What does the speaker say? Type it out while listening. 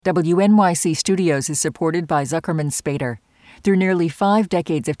WNYC Studios is supported by Zuckerman Spader. Through nearly 5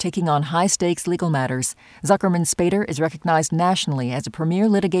 decades of taking on high-stakes legal matters, Zuckerman Spader is recognized nationally as a premier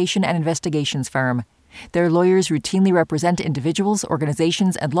litigation and investigations firm. Their lawyers routinely represent individuals,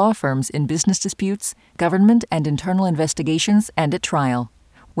 organizations, and law firms in business disputes, government and internal investigations, and at trial.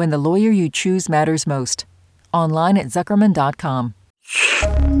 When the lawyer you choose matters most. Online at Zuckerman.com.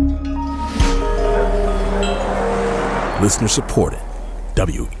 Listener supported.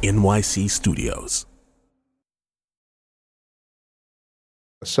 WNYC Studios.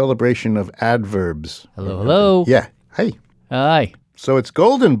 A celebration of adverbs. Hello. Yeah. Hey. Hi. So it's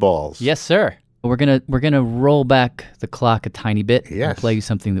Golden Balls. Yes, sir. We're gonna roll back the clock a tiny bit Yes. and play you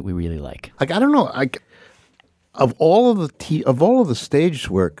something that we really like. Like, I don't know. Of all of the stage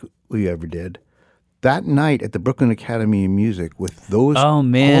work we ever did, that night at the Brooklyn Academy of Music with those all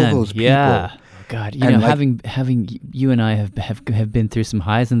those people. Yeah. God, you know, having you and I have been through some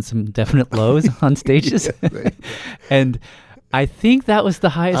highs and some definite lows on stages. And I think that was the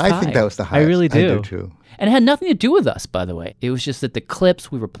highest high. I think that was the highest. I really do. I do too. And it had nothing to do with us, by the way. It was just that the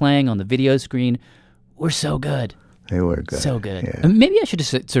clips we were playing on the video screen were so good. They were good. So good. Yeah. And maybe I should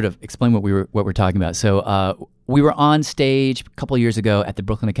just sort of explain what we're talking about. So we were on stage a couple of years ago at the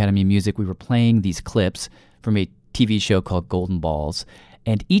Brooklyn Academy of Music. We were playing these clips from a TV show called Golden Balls.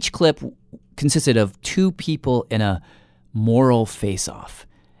 And each clip consisted of two people in a moral face-off.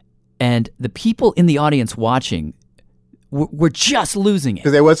 And the people in the audience watching were just losing it.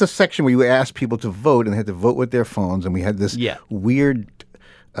 Because there was a section where you asked people to vote, and they had to vote with their phones, and we had this weird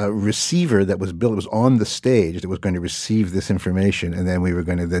receiver that was built. It was on the stage that was going to receive this information, and then we were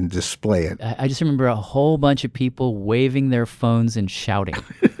going to then display it. I just remember a whole bunch of people waving their phones and shouting.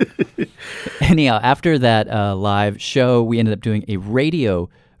 Anyhow, after that live show, we ended up doing a radio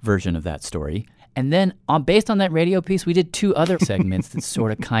version of that story. And then based on that radio piece, we did 2 other segments that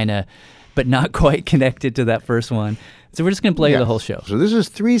sort of kind of, but not quite connected to that first one. So we're just going to play you the whole show. So this is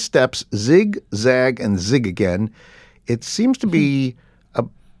 3 steps, zig, zag, and zig again. It seems to be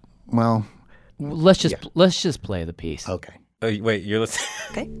let's just play the piece. Okay. Oh, wait, you're listening.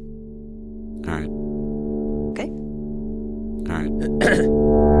 Okay. All right. Okay. All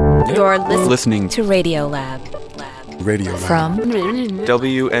right. You're Listening to Radio Lab. Radio Lab. From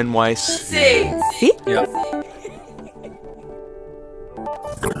WNYC. See? Yep.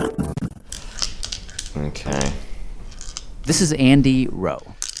 Okay. This is Andy Rowe.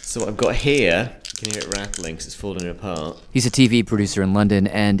 So what I've got here, you can hear it rattling because it's falling apart. He's a TV producer in London,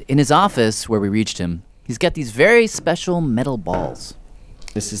 and in his office, where we reached him, he's got these very special metal balls.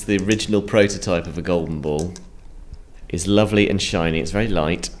 This is the original prototype of a golden ball. It's lovely and shiny. It's very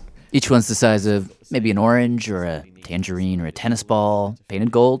light. Each one's the size of maybe an orange or a tangerine or a tennis ball,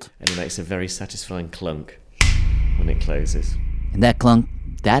 painted gold. And it makes a very satisfying clunk when it closes. And that clunk,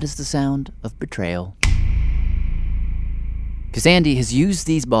 that is the sound of betrayal. Because Andy has used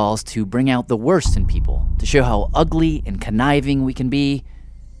these balls to bring out the worst in people, to show how ugly and conniving we can be,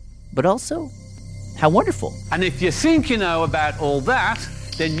 but also how wonderful. And if you think you know about all that,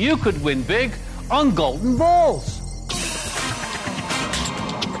 then you could win big on Golden Balls.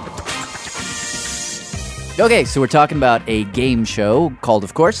 Okay, so we're talking about a game show called,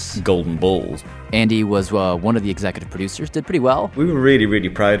 of course, Golden Balls. Andy was one of the executive producers, did pretty well. We were really, really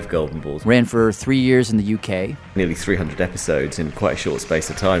proud of Golden Balls. Ran for 3 years in the UK. Nearly 300 episodes in quite a short space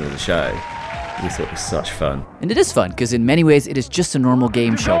of time of the show. We thought it was such fun. And it is fun, because in many ways it is just a normal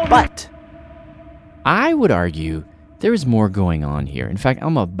game show. But I would argue there is more going on here. In fact,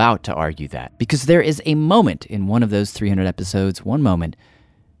 I'm about to argue that. Because there is a moment in one of those 300 episodes, one moment,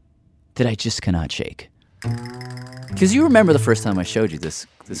 that I just cannot shake. Because you remember the first time I showed you this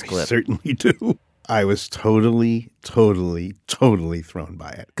clip. I certainly do. I was totally thrown by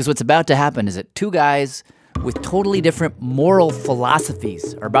it. Because what's about to happen is that 2 guys with totally different moral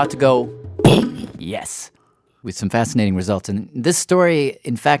philosophies are about to go, yes, with some fascinating results. And this story,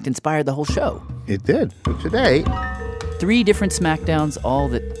 in fact, inspired the whole show. It did. Today, 3 different smackdowns, all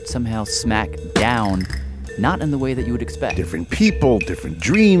that somehow smack down, not in the way that you would expect. different people, different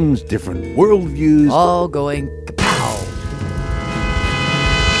dreams, different worldviews. All going kapow.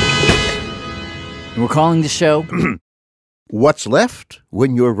 And we're calling the show What's Left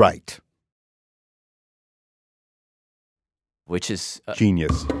When You're Right? Which is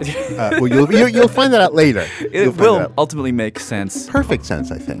Genius. Well, you'll find that out later. It will ultimately make sense. Perfect sense,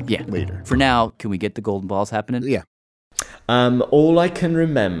 I think. Yeah. Later. For now, can we get the golden balls happening? Yeah. All I can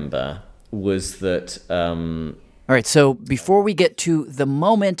remember was that... All right, so before we get to the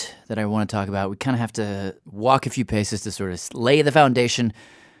moment that I want to talk about, we kind of have to walk a few paces to sort of lay the foundation.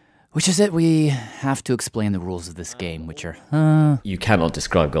 Which is it, we have to explain the rules of this game, which are, You cannot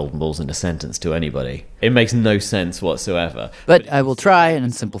describe golden balls in a sentence to anybody. It makes no sense whatsoever. But I will try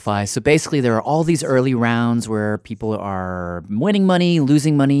and simplify. So basically, there are all these early rounds where people are winning money,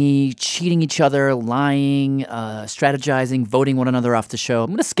 losing money, cheating each other, lying, strategizing, voting one another off the show.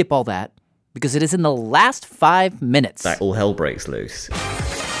 I'm going to skip all that because it is in the last 5 minutes. That all hell breaks loose.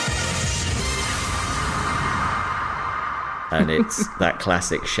 And it's that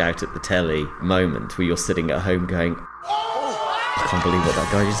classic shout at the telly moment where you're sitting at home going, I can't believe what that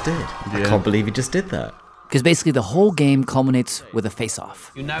guy just did. I can't believe he just did that. Because basically the whole game culminates with a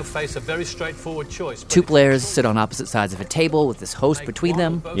face-off. You now face a very straightforward choice. Two players sit on opposite sides of a table with this host between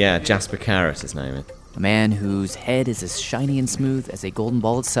them. Yeah, Jasper Carrot, his name is. A man whose head is as shiny and smooth as a golden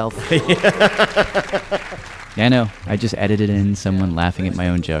ball itself. Yeah, I know. I just edited in someone laughing at my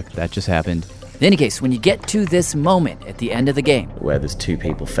own joke. That just happened. In any case, when you get to this moment at the end of the game, where there's two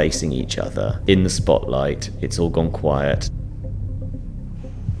people facing each other in the spotlight, it's all gone quiet.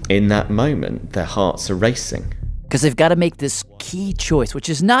 In that moment, their hearts are racing. Because they've got to make this key choice, which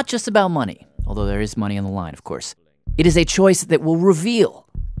is not just about money, although there is money on the line, of course. It is a choice that will reveal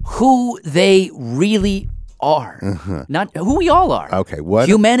who they really are. Not who we all are. Okay, what?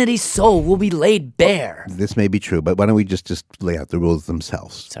 Humanity's soul will be laid bare. This may be true, but why don't we just lay out the rules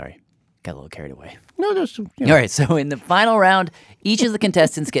themselves? Sorry. Got a little carried away. No, just... All right, so in the final round, each of the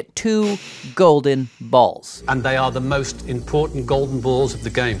contestants get 2 golden balls. And they are the most important golden balls of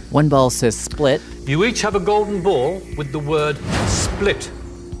the game. One ball says split. You each have a golden ball with the word split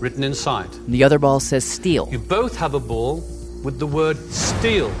written inside. And the other ball says steal. You both have a ball with the word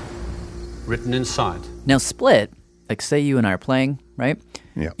steal written inside. Now split, like say you and I are playing, right?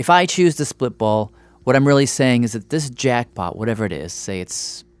 Yeah. If I choose the split ball, what I'm really saying is that this jackpot, whatever it is, say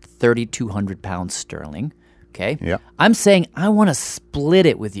it's 3,200 pounds sterling, okay? Yeah. I'm saying I want to split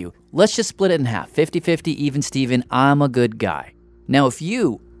it with you. Let's just split it in half, 50-50, even Steven. I'm a good guy. Now, if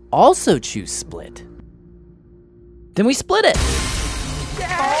you also choose split, then we split it.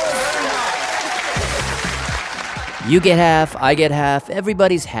 You get half, I get half,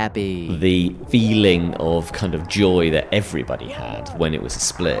 everybody's happy. The feeling of kind of joy that everybody had when it was a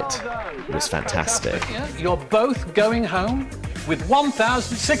split was fantastic. You're both going home with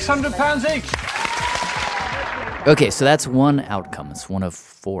 £1,600 each. Okay, so that's one outcome. It's one of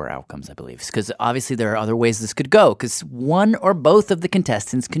 4 outcomes, I believe. Because obviously there are other ways this could go, because one or both of the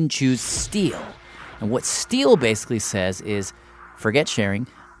contestants can choose steal. And what steal basically says is, forget sharing,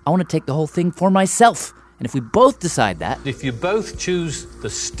 I want to take the whole thing for myself. And if we both decide that... If you both choose the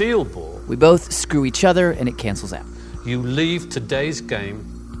steal ball... We both screw each other and it cancels out. You leave today's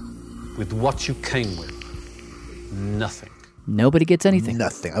game with what you came with. Nothing. Nobody gets anything.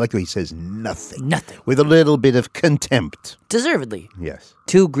 Nothing. I like the way he says nothing. Nothing. With a little bit of contempt. Deservedly. Yes.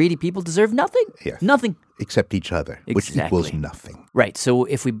 2 greedy people deserve nothing? Yes. Nothing. Except each other, which equals nothing. Right, so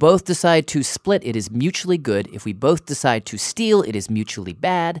if we both decide to split, it is mutually good. If we both decide to steal, it is mutually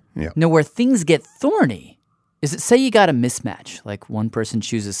bad. Yeah. Now, where things get thorny is that, say you got a mismatch, like one person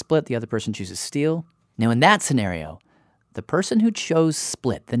chooses split, the other person chooses steal. Now, in that scenario, the person who chose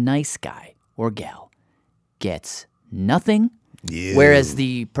split, the nice guy or gal, gets nothing. Yeah. Whereas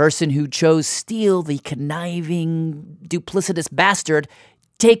the person who chose steal, the conniving, duplicitous bastard,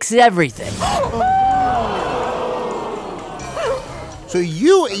 takes everything. So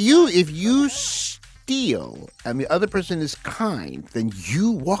if you steal and the other person is kind, then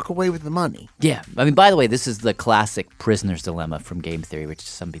you walk away with the money. Yeah. I mean, by the way, this is the classic prisoner's dilemma from game theory, which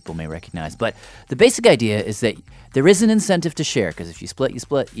some people may recognize. But the basic idea is that there is an incentive to share, because if you split,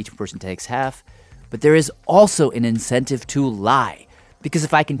 each person takes half. But there is also an incentive to lie, because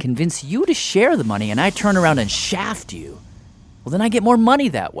if I can convince you to share the money and I turn around and shaft you, well, then I get more money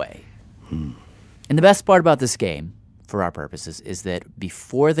that way. And the best part about this game, for our purposes, is that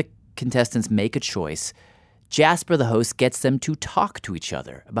before the contestants make a choice, Jasper, the host, gets them to talk to each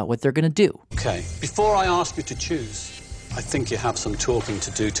other about what they're going to do. Okay, before I ask you to choose, I think you have some talking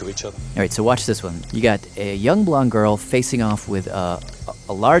to do to each other. All right, so watch this one. You got a young blonde girl facing off with a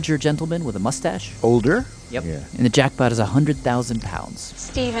larger gentleman with a mustache. Older? Yep. Yeah. And the jackpot is £100,000.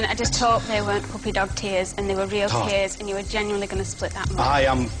 Stephen, I just hope they weren't puppy dog tears and they were real tears and you were genuinely going to split that money. I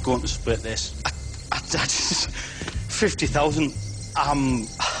am going to split this. I just... 50,000.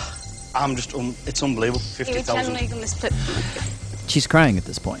 I'm just... it's unbelievable. 50,000. You were genuinely going to split the money. She's crying at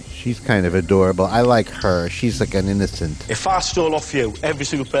this point. She's kind of adorable. I like her. She's like an innocent. If I stole off you, every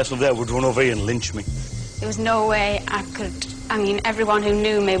single person there would run over here and lynch me. There was no way I could... I mean, everyone who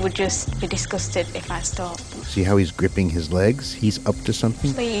knew me would just be disgusted if I stole. See how he's gripping his legs? He's up to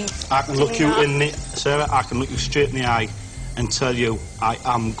something. Please. I can look you in the... Sarah, I can look you straight in the eye and tell you I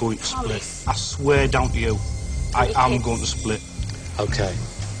am going to split. I swear down to you, I am going to split. Okay.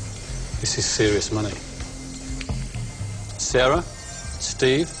 This is serious money. Sarah,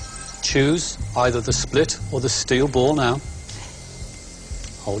 Steve, choose either the split or the steel ball now.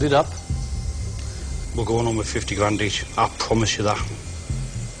 Hold it up. We're going on with 50 grand each. I promise you that.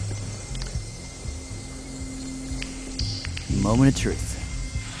 Moment of truth.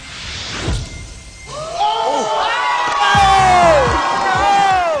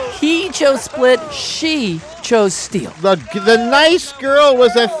 He chose split, she chose steal. The nice girl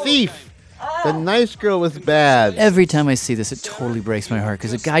was a thief. The nice girl was bad. Every time I see this, it totally breaks my heart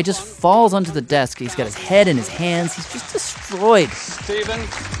because a guy just falls onto the desk. He's got his head in his hands. He's just destroyed. Stephen,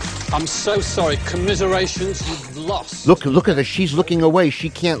 I'm so sorry. Commiserations, you've lost. Look at her. She's looking away. She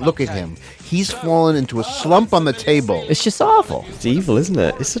can't look at him. He's fallen into a slump on the table. It's just awful. It's evil, isn't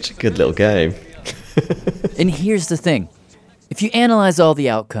it? It's such a good little game. And here's the thing. If you analyze all the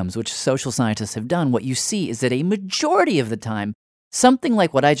outcomes, which social scientists have done, what you see is that a majority of the time, something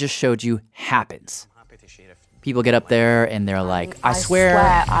like what I just showed you happens. People get up there and they're like, I swear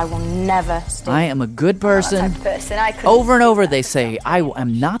I will never steal. I am a good person. Over and over they say, I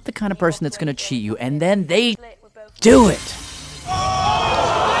am not the kind of person that's going to cheat you. And then they do it.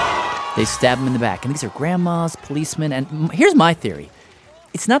 They stab them in the back. And these are grandmas, policemen. And here's my theory.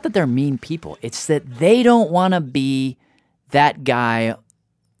 It's not that they're mean people. It's that they don't want to be that guy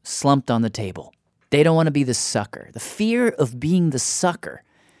slumped on the table. They don't want to be the sucker. The fear of being the sucker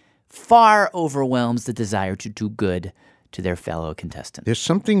far overwhelms the desire to do good to their fellow contestant. There's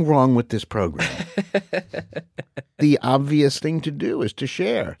something wrong with this program. The obvious thing to do is to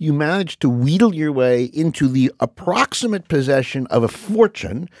share. You manage to wheedle your way into the approximate possession of a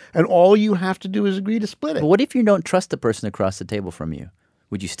fortune, and all you have to do is agree to split it. But what if you don't trust the person across the table from you?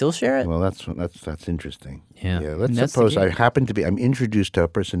 Would you still share it? Well, that's interesting. Yeah. Let's suppose I'm introduced to a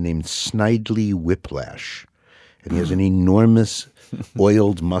person named Snidely Whiplash, and he has an enormous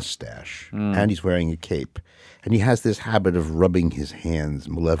oiled mustache, and he's wearing a cape, and he has this habit of rubbing his hands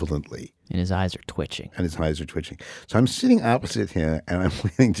malevolently. And his eyes are twitching. So I'm sitting opposite him, and I'm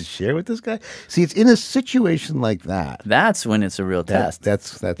waiting to share with this guy. See, it's in a situation like that. That's when it's a real test.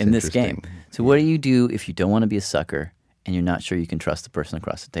 That's in this game. So what do you do if you don't want to be a sucker and you're not sure you can trust the person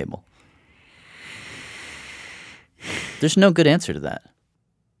across the table? There's no good answer to that.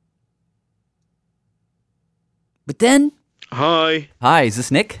 But then... Hi, is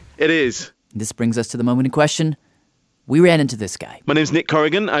this Nick? it is. This brings us to the moment in question. We ran into this guy. My name's Nick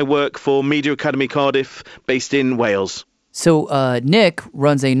Corrigan. I work for Media Academy Cardiff, based in Wales. So Nick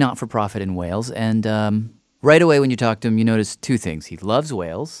runs a not-for-profit in Wales, and right away when you talk to him, you notice two things. He loves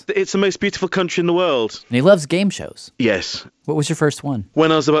Wales. It's the most beautiful country in the world. And he loves game shows. Yes. What was your first one?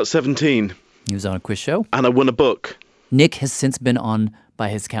 When I was about 17. He was on a quiz show. And I won a book. Nick has since been on, by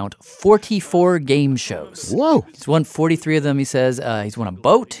his count, 44 game shows. Whoa. He's won 43 of them, he says. He's won a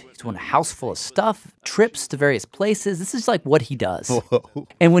boat. He's won a house full of stuff, trips to various places. This is like what he does. Whoa.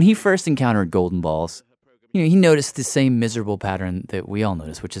 And when he first encountered Golden Balls, he noticed the same miserable pattern that we all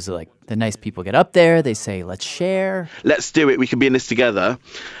notice, which is like the nice people get up there, they say, let's share. Let's do it, we can be in this together.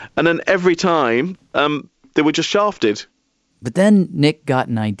 And then every time, they were just shafted. But then Nick got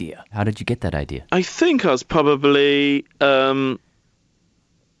an idea. How did you get that idea? I think I was probably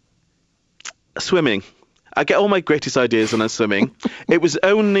swimming. I get all my greatest ideas when I'm swimming. It was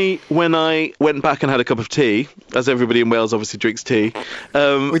only when I went back and had a cup of tea, as everybody in Wales obviously drinks tea.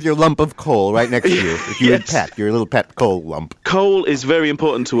 With your lump of coal right next to you. If you had pet, your little pet coal lump. Coal is very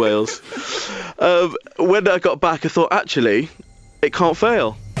important to Wales. When I got back, I thought, actually, it can't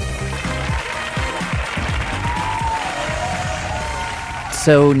fail.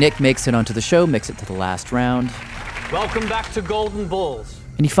 So Nick makes it onto the show, makes it to the last round. Welcome back to Golden Balls.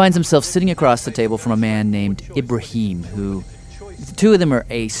 And he finds himself sitting across the table from a man named Ibrahim, who, the two of them are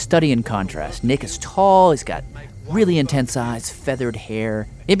a study in contrast. Nick is tall, he's got really intense eyes, feathered hair.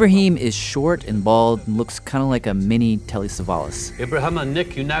 Ibrahim is short and bald and looks kind of like a mini Telly Savalas. Ibrahim and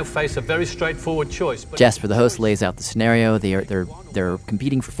Nick, you now face a very straightforward choice. Jasper, the host, lays out the scenario. They're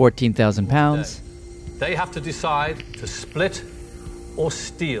competing for 14,000 pounds. They have to decide to split or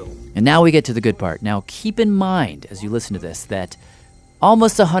steal. And now we get to the good part. Now keep in mind, as you listen to this, that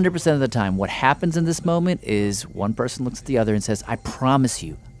almost 100% of the time, what happens in this moment is one person looks at the other and says, I promise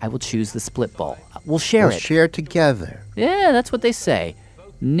you, I will choose the split ball. We'll share it. We'll share together. Yeah, that's what they say.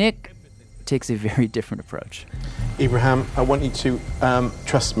 Nick takes a very different approach. Ibrahim, I want you to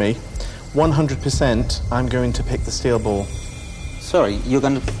trust me. 100% I'm going to pick the steel ball. Sorry, you're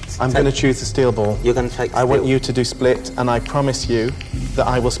going to... I'm going to choose the steel ball. You're going to take the I steel. want you to do split, and I promise you that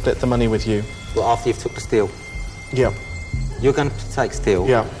I will split the money with you. Well, after you've took the steel? Yeah. You're going to take steal.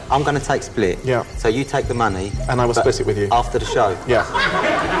 Yeah. I'm going to take split. Yeah. So you take the money. And I will split it with you. After the show. Yeah.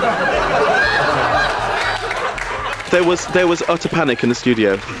 There was utter panic in the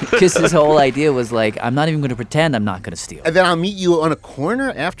studio. Because his whole idea was like, I'm not even going to pretend I'm not going to steal. And then I'll meet you on a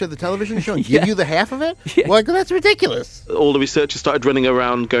corner after the television show and give you the half of it? Yeah. Well, that's ridiculous. All the researchers started running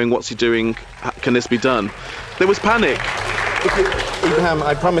around going, what's he doing? Can this be done? There was panic. Abraham,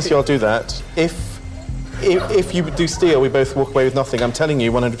 I promise you I'll do that. If you do steal, we both walk away with nothing. I'm telling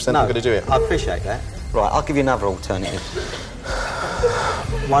you 100% I'm going to do it. I appreciate that. Right, I'll give you another alternative.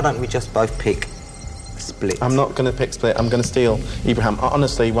 Why don't we just both pick split? I'm not going to pick split. I'm going to steal. Abraham,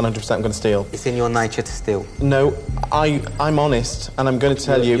 honestly, 100% I'm going to steal. It's in your nature to steal. No, I'm honest, and I'm going to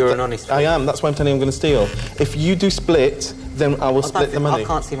tell you... You're an honest... I am. That's why I'm telling you I'm going to steal. If you do split, then I will split the money. I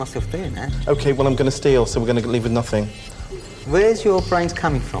can't see myself doing that. OK, well, I'm going to steal, so we're going to leave with nothing. Where's your brains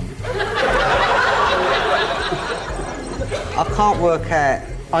coming from? I can't work out...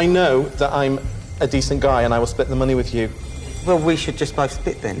 I know that I'm a decent guy and I will split the money with you. Well, we should just both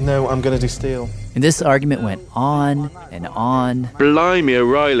split then. No, I'm going to do steal. And this argument went on and on. Blimey,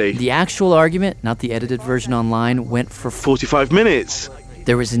 O'Reilly. The actual argument, not the edited version online, went for 45 minutes.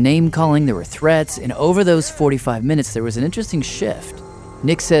 There was name-calling, there were threats, and over those 45 minutes, there was an interesting shift.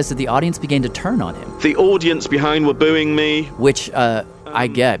 Nick says that the audience began to turn on him. The audience behind were booing me. Which, I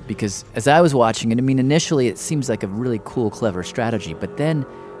get, because as I was watching it, I mean, initially it seems like a really cool, clever strategy, but then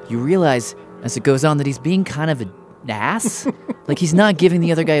you realize, as it goes on, that he's being kind of an ass. Like, he's not giving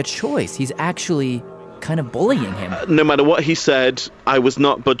the other guy a choice. He's actually kind of bullying him. No matter what he said, I was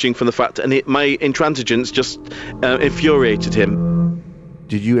not budging from the fact, and my intransigence just infuriated him.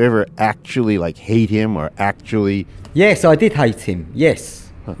 Did you ever actually, hate him or actually... Yes, I did hate him. Yes.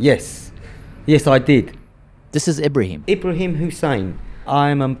 Yes, I did. This is Ibrahim. Ibrahim Hussein.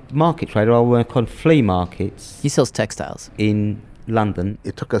 I'm a market trader. I work on flea markets. He sells textiles. In London.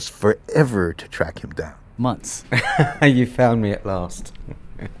 It took us forever to track him down. Months. You found me at last.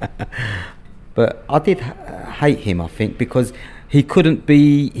 But I did hate him, I think, because you couldn't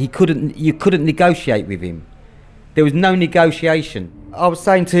negotiate with him. There was no negotiation. I was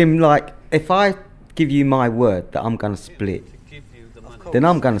saying to him, if I give you my word that I'm going to split, then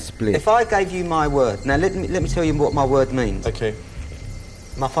I'm going to split. If I gave you my word, now let me tell you what my word means. Okay.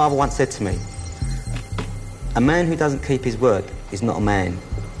 My father once said to me, a man who doesn't keep his word is not a man.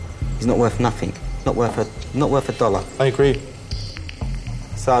 He's not worth nothing. Not worth a dollar. I agree.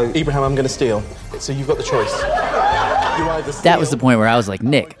 So, Abraham, I'm going to steal. So you've got the choice. You either steal. That was the point where I was like,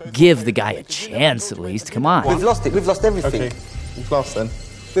 Nick, give the guy a chance at least. Come on. We've lost it. We've lost everything. Okay, we've lost then.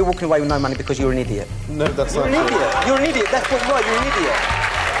 We're walking away with no money because you're an idiot. No, that's not true. You're an idiot. You're an idiot. That's what you are. You're an idiot.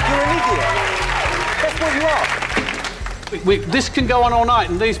 You're an idiot. That's what you are. This can go on all night,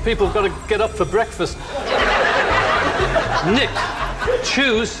 and these people have got to get up for breakfast. Nick,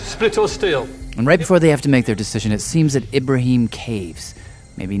 choose split or steal. And right before they have to make their decision, it seems that Ibrahim caves.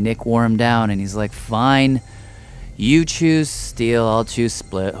 Maybe Nick wore him down, and he's like, fine, you choose steal, I'll choose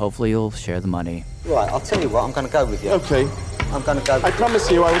split. Hopefully you'll share the money. Right, I'll tell you what, I'm going to go with you. Okay. I'm going to go with I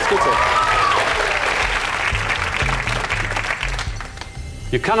promise you I will split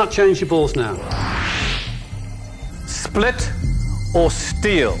it. You cannot change your balls now. Split or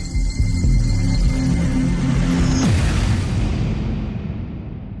steal?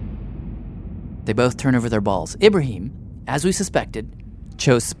 They both turn over their balls. Ibrahim, as we suspected,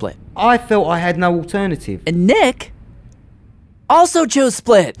 chose split. I felt I had no alternative. And Nick also chose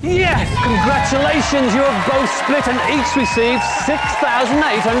split. Yes! Congratulations, you have both split and each received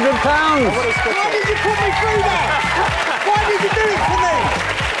 £6,800. Why did you put me through that? Why did you do it for me?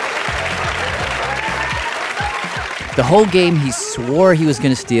 The whole game, he swore he was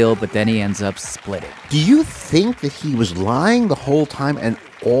going to steal, but then he ends up splitting. Do you think that he was lying the whole time and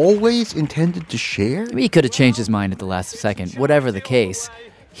always intended to share? I mean, he could have changed his mind at the last second. Whatever the case,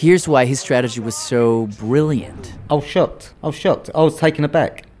 here's why his strategy was so brilliant. I was shocked. I was taken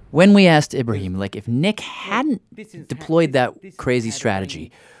aback. When we asked Ibrahim, if Nick hadn't deployed that crazy strategy,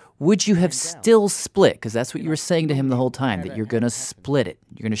 would you have still split? Because that's what you were saying to him the whole time, that you're going to split it.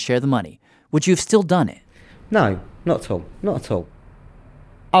 You're going to share the money. Would you have still done it? No, not at all. Not at all.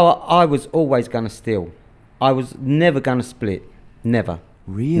 I was always going to steal. I was never going to split. Never.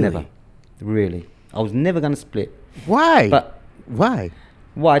 Really? Never. Really. I was never going to split. Why? But why?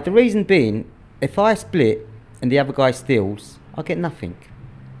 Why? The reason being, if I split and the other guy steals, I get nothing.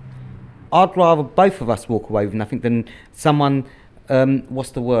 I'd rather both of us walk away with nothing than someone,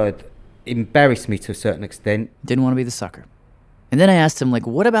 embarrass me to a certain extent. Didn't want to be the sucker. And then I asked him,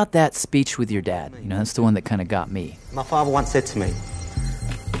 what about that speech with your dad? That's the one that kind of got me. My father once said to me,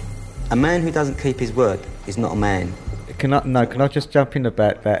 a man who doesn't keep his word is not a man. Can I just jump in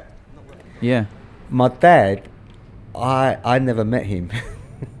about that? Yeah. My dad, I never met him.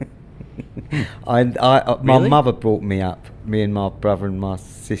 My Really? mother brought me up, me and my brother and my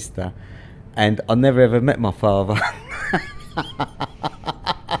sister, and I never ever met my father.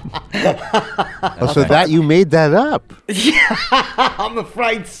 So that you made that up? Yeah, I'm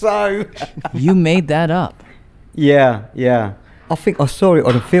afraid so. You made that up? Yeah. I think I saw it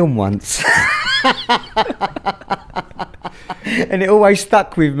on a film once. And it always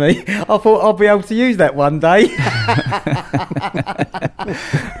stuck with me. I thought I'll be able to use that one day.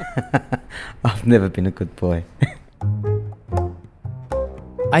 I've never been a good boy.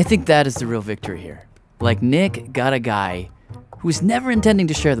 I think that is the real victory here. Like, Nick got a guy who was never intending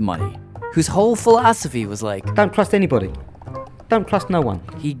to share the money, whose whole philosophy was like, don't trust anybody. Don't trust no one.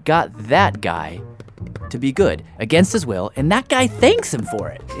 He got that guy to be good against his will, and that guy thanks him for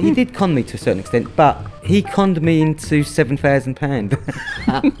it. He did con me to a certain extent, but he conned me into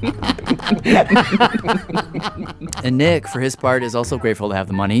 £7,000. And Nick, for his part, is also grateful to have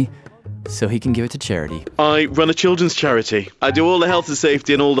the money, so he can give it to charity. I run a children's charity. I do all the health and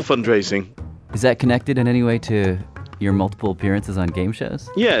safety and all the fundraising. Is that connected in any way to your multiple appearances on game shows?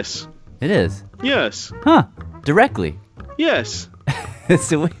 Yes. It is? Yes. Huh. Directly? Yes.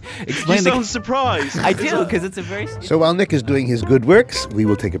 So explain. You sound surprised. I do, because it's a very... So while Nick is doing his good works, we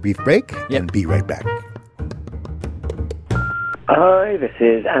will take a brief break and be right back. Hi, this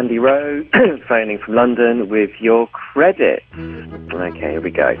is Andy Rowe, phoning from London with your credits. Okay, here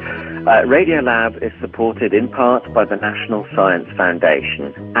we go. Radiolab is supported in part by the National Science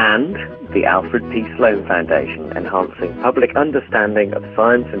Foundation and the Alfred P. Sloan Foundation, enhancing public understanding of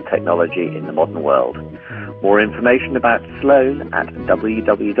science and technology in the modern world. More information about Sloan at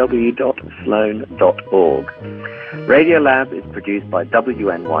www.sloan.org. Radiolab is produced by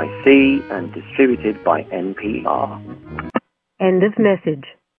WNYC and distributed by NPR. End of message.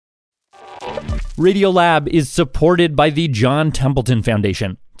 Radiolab is supported by the John Templeton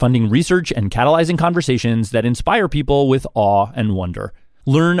Foundation, funding research and catalyzing conversations that inspire people with awe and wonder.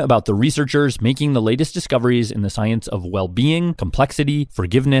 Learn about the researchers making the latest discoveries in the science of well-being, complexity,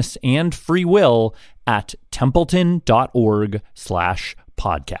 forgiveness, and free will at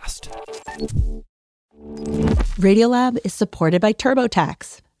templeton.org/podcast. Radiolab is supported by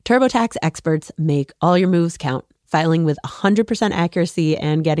TurboTax. TurboTax experts make all your moves count, filing with 100% accuracy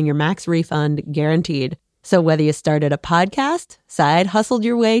and getting your max refund guaranteed. So whether you started a podcast, side hustled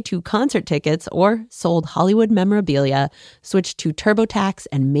your way to concert tickets, or sold Hollywood memorabilia, switch to TurboTax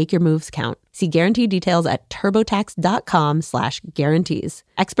and make your moves count. See guarantee details at turbotax.com/guarantees.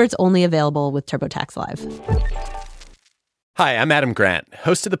 Experts only available with TurboTax Live. Hi, I'm Adam Grant,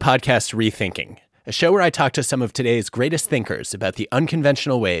 host of the podcast Rethinking, a show where I talk to some of today's greatest thinkers about the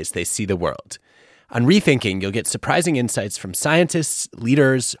unconventional ways they see the world. On Rethinking, you'll get surprising insights from scientists,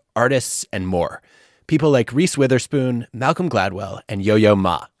 leaders, artists, and more. People like Reese Witherspoon, Malcolm Gladwell, and Yo-Yo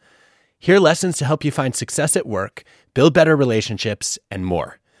Ma. Hear lessons to help you find success at work, build better relationships, and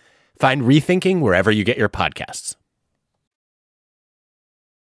more. Find Rethinking wherever you get your podcasts.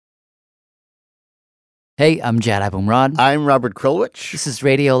 Hey, I'm Jad Abumrad. I'm Robert Krulwich. This is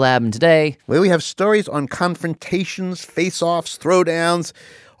Radiolab, and today, where we have stories on confrontations, face-offs, throwdowns,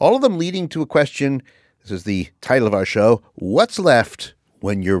 all of them leading to a question. This is the title of our show: What's left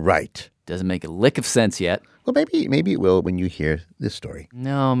when you're right? Doesn't make a lick of sense yet. Well, maybe it will when you hear this story.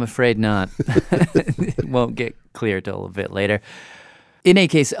 No, I'm afraid not. It won't get clear till a bit later. In any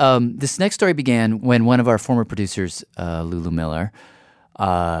case, this next story began when one of our former producers, Lulu Miller,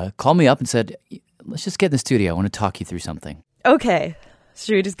 called me up and said, let's just get in the studio. I want to talk you through something. Okay.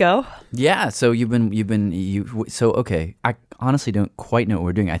 Should we just go? Yeah. So okay. I honestly don't quite know what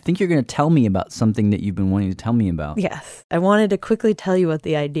we're doing. I think you're going to tell me about something that you've been wanting to tell me about. Yes. I wanted to quickly tell you what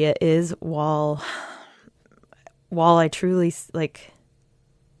the idea is while I truly,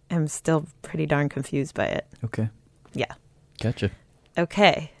 am still pretty darn confused by it. Okay. Yeah. Gotcha.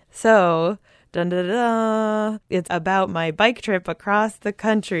 Okay. So, it's about my bike trip across the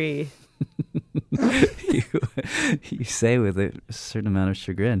country. You say with a certain amount of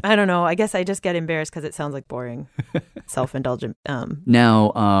chagrin. I don't know. I guess I just get embarrassed because it sounds like boring, self-indulgent.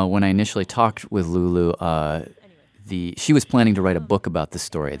 Now, when I initially talked with Lulu, she was planning to write a book about the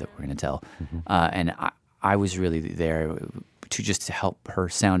story that we're going to tell, and I was really there to just help her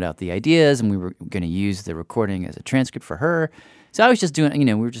sound out the ideas, and we were going to use the recording as a transcript for her. So I was just doing,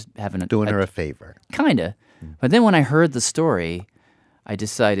 we were just having doing her a favor, kinda. But then when I heard the story, I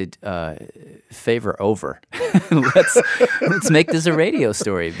decided, favor over. let's make this a radio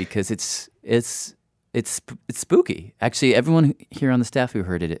story because it's spooky. Actually, everyone here on the staff who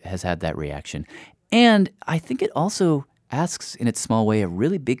heard it has had that reaction, and I think it also asks in its small way a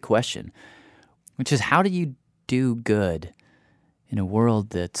really big question, which is how do you do good in a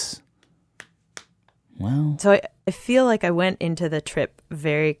world that's, well... So I feel like I went into the trip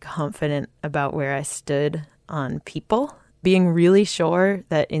very confident about where I stood on people, being really sure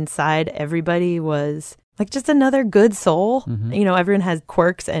that inside everybody was like just another good soul. Mm-hmm. You know, everyone has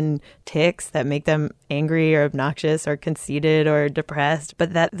quirks and tics that make them angry or obnoxious or conceited or depressed,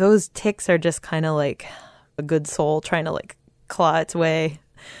 but that those tics are just kind of like a good soul trying to like claw its way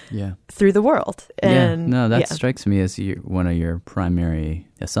through the world. And that strikes me as one of your primary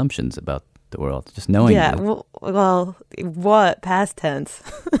assumptions about the world, just knowing. Well, what? Past tense.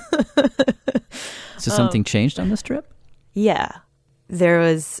 So something changed on this trip? Yeah. There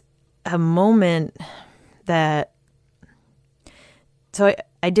was a moment that... So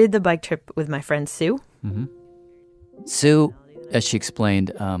I did the bike trip with my friend Sue. Mm-hmm. Sue, as she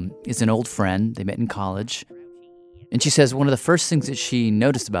explained, is an old friend. They met in college. And she says one of the first things that she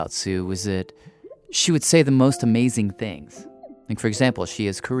noticed about Sue was that she would say the most amazing things. Like, for example, she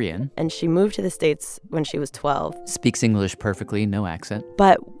is Korean. And she moved to the States when she was 12. Speaks English perfectly, no accent.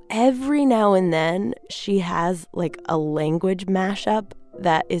 But every now and then, she has, like, a language mashup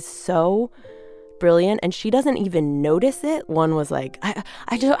that is so brilliant, and she doesn't even notice it. One was like, I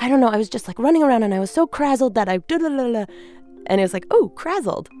don't know, I was just, like, running around, and I was so frazzled that I... And it was like, oh,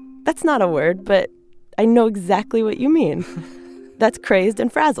 frazzled. That's not a word, but I know exactly what you mean. That's crazed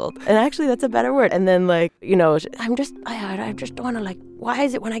and frazzled. And actually, that's a better word. And then, like, you know, I just want to, like, why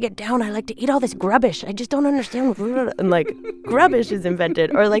is it when I get down, I like to eat all this grubbish? I just don't understand. And, like, grubbish is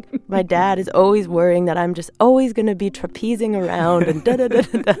invented. Or, like, my dad is always worrying that I'm just always going to be trapezing around and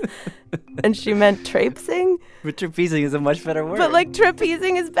da-da-da-da-da. And she meant traipsing. But trapezing is a much better word. But, like,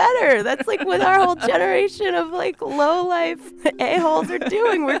 trapezing is better. That's, like, what our whole generation of, like, low-life a-holes are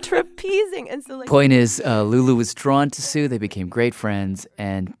doing. We're trapezing. And so, like... Point is, Lulu was drawn to Sue. They became great friends.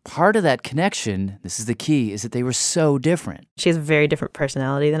 And part of that connection, this is the key, is that they were so different. She has a very different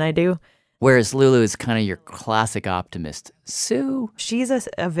personality than I do. Whereas Lulu is kind of your classic optimist. Sue? She's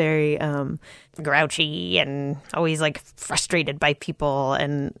a very grouchy and always, like, frustrated by people,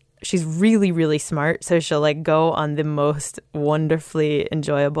 and... She's really, really smart, so she'll, like, go on the most wonderfully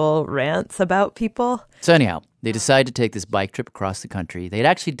enjoyable rants about people. So anyhow, they decided to take this bike trip across the country. They had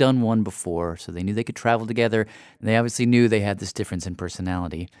actually done one before, so they knew they could travel together, and they obviously knew they had this difference in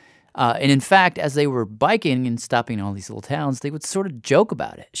personality. And in fact, as they were biking and stopping in all these little towns, they would sort of joke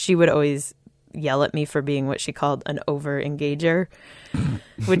about it. She would always yell at me for being what she called an over-engager,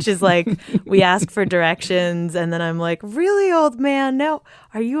 which is like, we ask for directions, and then I'm like, really, old man? No,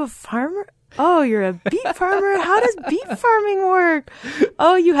 are you a farmer? Oh, you're a beet farmer? How does beet farming work?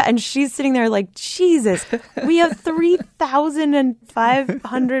 Oh, and she's sitting there like, Jesus, we have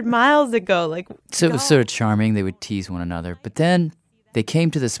 3,500 miles to go. Like, so it was sort of charming. They would tease one another. But then they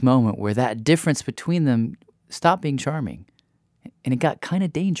came to this moment where that difference between them stopped being charming. And it got kind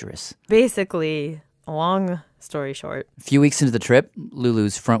of dangerous. Basically, a long story short. A few weeks into the trip,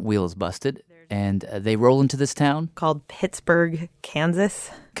 Lulu's front wheel is busted, and they roll into this town. Called Pittsburgh,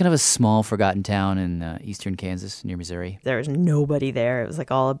 Kansas. Kind of a small, forgotten town in eastern Kansas, near Missouri. There was nobody there. It was, like,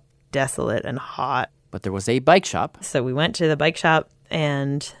 all desolate and hot. But there was a bike shop. So we went to the bike shop,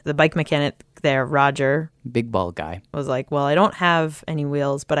 and the bike mechanic there, Roger, big bald guy, was like, well, I don't have any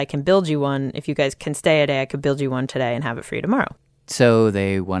wheels, but I can build you one. If you guys can stay a day, I could build you one today and have it for you tomorrow. So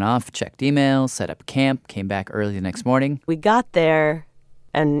they went off, checked email, set up camp, came back early the next morning. We got there,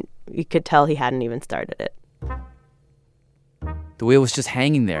 and you could tell he hadn't even started it. The wheel was just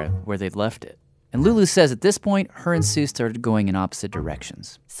hanging there where they'd left it. And Lulu says at this point, her and Sue started going in opposite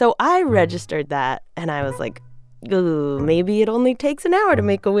directions. So I registered that, and I was like, ooh, maybe it only takes an hour to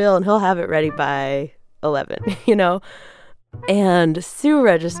make a wheel, and he'll have it ready by 11, you know? And Sue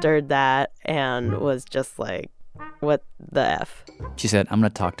registered that and was just like, what the F? She said, I'm going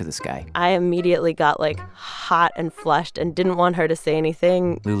to talk to this guy. I immediately got, like, hot and flushed and didn't want her to say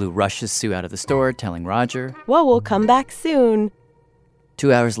anything. Lulu rushes Sue out of the store, telling Roger, well, we'll come back soon.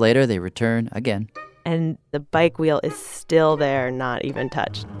 2 hours later, they return again. And the bike wheel is still there, not even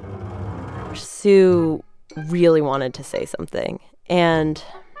touched. Sue really wanted to say something. And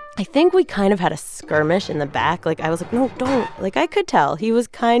I think we kind of had a skirmish in the back. Like, I was like, no, don't. Like, I could tell. He was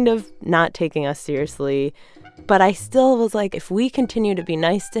kind of not taking us seriously. But I still was like, if we continue to be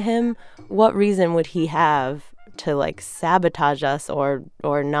nice to him, what reason would he have to, like, sabotage us or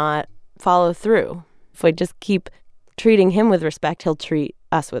not follow through? If we just keep treating him with respect, he'll treat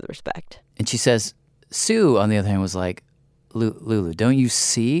us with respect. And she says, Sue, on the other hand, was like, Lulu, don't you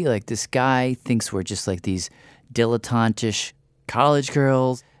see? Like, this guy thinks we're just like these dilettantish college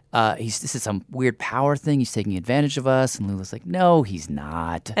girls. this is some weird power thing. He's taking advantage of us. And Lulu's like, no, he's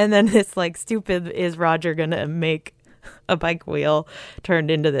not. And then it's like, stupid, is Roger going to make a bike wheel turned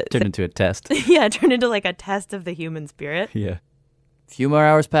into a test. Yeah, turned into like a test of the human spirit. Yeah. A few more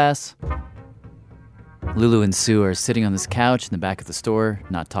hours pass. Lulu and Sue are sitting on this couch in the back of the store,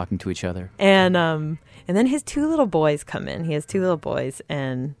 not talking to each other. And then his 2 little boys come in. He has 2 little boys,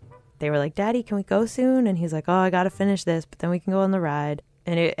 and they were like, Daddy, can we go soon? And he's like, oh, I got to finish this, but then we can go on the ride.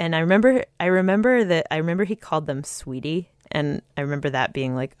 And I remember he called them sweetie. And I remember that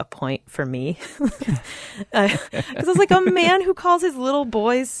being like a point for me. Because I was like, a man who calls his little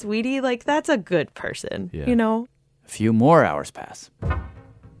boys sweetie, like, that's a good person, you know? A few more hours pass.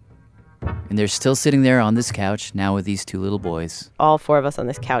 And they're still sitting there on this couch, now with these 2 little boys. All 4 of us on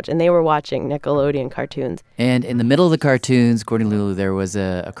this couch, and they were watching Nickelodeon cartoons. And in the middle of the cartoons, according to Lulu, there was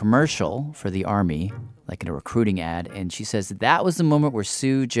a commercial for the Army, like in a recruiting ad, and she says that was the moment where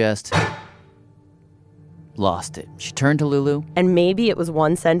Sue just lost it. She turned to Lulu. And maybe it was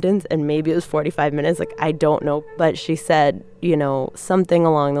 1 sentence, and maybe it was 45 minutes, like, I don't know. But she said, something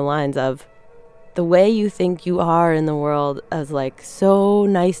along the lines of, the way you think you are in the world as, like, so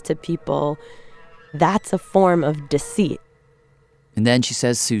nice to people, that's a form of deceit. And then she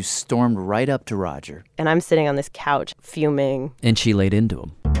says Sue stormed right up to Roger. And I'm sitting on this couch fuming. And she laid into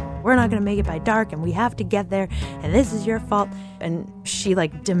him. We're not going to make it by dark, and we have to get there, and this is your fault. And she,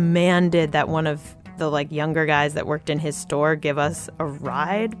 like, demanded that one of the, like, younger guys that worked in his store give us a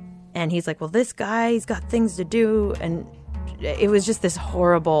ride. And he's like, well, this guy, he's got things to do. And it was just this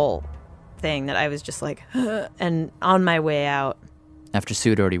horrible thing that I was just like, and on my way out, after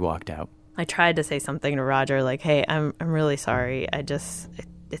Sue had already walked out, I tried to say something to Roger, like, hey, I'm really sorry. It's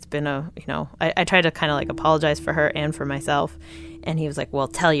been I tried to kind of like apologize for her and for myself. And he was like, well,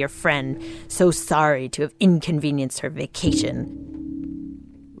 tell your friend, so sorry to have inconvenienced her vacation.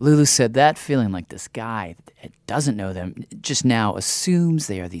 Lulu said that feeling like this guy that doesn't know them just now assumes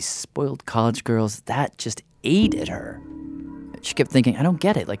they are these spoiled college girls, that just ate at her. She kept thinking, I don't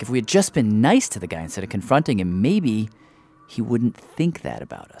get it. Like, if we had just been nice to the guy instead of confronting him, maybe he wouldn't think that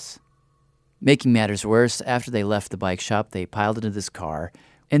about us. Making matters worse, after they left the bike shop, they piled into this car,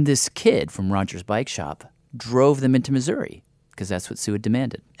 and this kid from Roger's bike shop drove them into Missouri, because that's what Sue had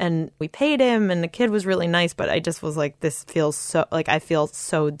demanded. And we paid him, and the kid was really nice, but I just was like, this feels so, like, I feel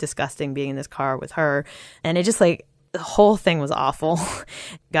so disgusting being in this car with her. And it just, like, the whole thing was awful.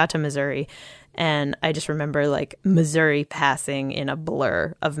 Got to Missouri. And I just remember, like, Missouri passing in a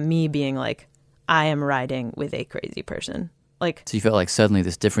blur of me being like, I am riding with a crazy person. Like, so you felt like suddenly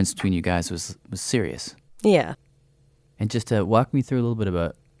this difference between you guys was serious. Yeah. And just to walk me through a little bit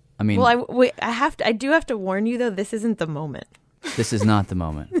about, I mean... Well, I do have to warn you, though, this isn't the moment. This is not the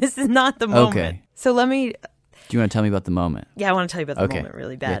moment. This is not the moment. Okay. So let me... Do you want to tell me about the moment? Yeah, I want to tell you about the moment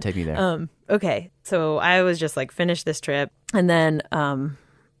really bad. Yeah, take me there. Okay. So I was just like, finished this trip, and then...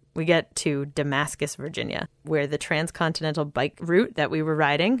 we get to Damascus, Virginia, where the transcontinental bike route that we were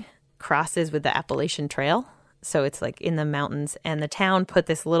riding crosses with the Appalachian Trail. So it's like in the mountains, and the town put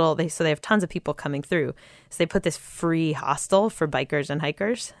this little, they have tons of people coming through. So they put this free hostel for bikers and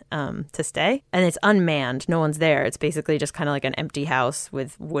hikers to stay. And it's unmanned. No one's there. It's basically just kind of like an empty house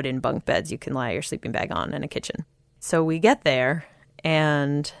with wooden bunk beds you can lie your sleeping bag on and a kitchen. So we get there,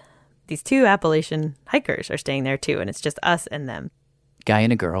 and these 2 Appalachian hikers are staying there too. And it's just us and them. Guy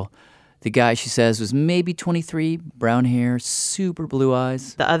and a girl. The guy, she says, was maybe 23, brown hair, super blue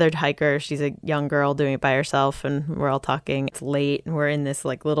eyes. The other hiker, she's a young girl doing it by herself, and we're all talking. It's late, and we're in this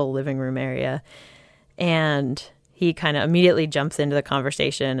like little living room area. And he kind of immediately jumps into the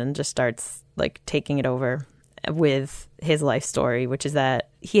conversation and just starts like taking it over with his life story, which is that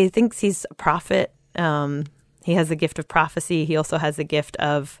he thinks he's a prophet. He has the gift of prophecy. He also has the gift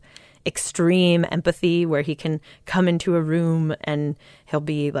of extreme empathy, where he can come into a room and he'll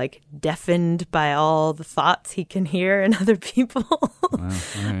be like deafened by all the thoughts he can hear in other people. Wow,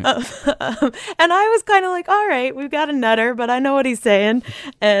 right. And I was kind of like, all right, we've got a nutter, but I know what he's saying.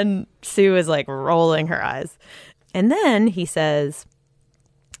 And Sue is like rolling her eyes. And then he says,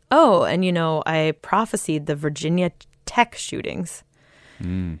 oh, and I prophesied the Virginia Tech shootings.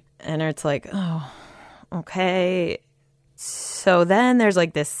 And it's like, oh, okay. So then there's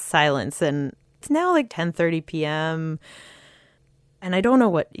like this silence, and it's now like 10:30 p.m. And I don't know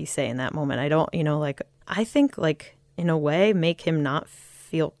what you say in that moment. I don't, I think like in a way make him not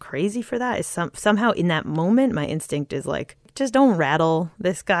feel crazy for that is somehow in that moment my instinct is like, just don't rattle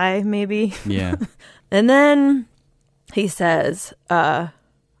this guy maybe. Yeah. And then he says,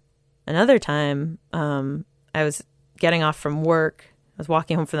 another time I was getting off from work, was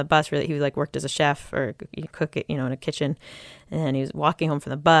walking home from the bus. Really, he was like worked as a chef or a cook, in a kitchen. And he was walking home from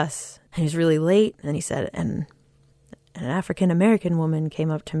the bus, and he was really late. And he said, and an African-American woman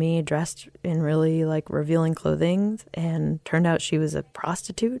came up to me dressed in really like revealing clothing, and turned out she was a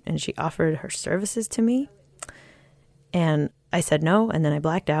prostitute, and she offered her services to me. And I said no, and then I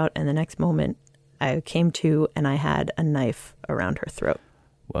blacked out, and the next moment I came to, and I had a knife around her throat.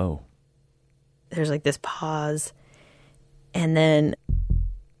 Whoa. There's like this pause, and then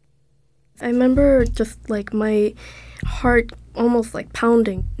I remember just like my heart almost like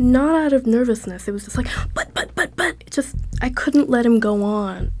pounding, not out of nervousness. It was just like, but. It just, I couldn't let him go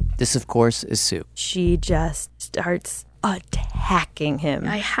on. This, of course, is Sue. She just starts attacking him.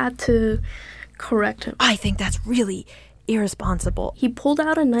 I had to correct him. I think that's really irresponsible. He pulled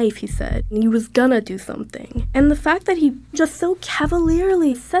out a knife, he said, and he was gonna do something. And the fact that he just so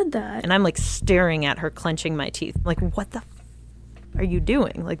cavalierly said that. And I'm like staring at her, clenching my teeth. Like, what the are you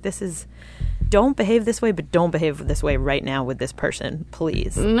doing? Like, this is, don't behave this way, but don't behave this way right now with this person,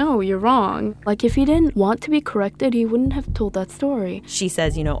 please. No, you're wrong. Like, if he didn't want to be corrected, he wouldn't have told that story. She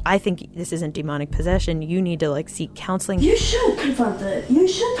says, I think this isn't demonic possession. You need to, like, seek counseling. You should confront it. You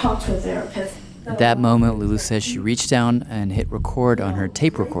should talk to a therapist. At that moment, Lulu says she reached down and hit record on her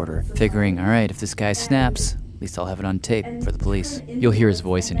tape recorder, figuring, all right, if this guy snaps, at least I'll have it on tape for the police. You'll hear his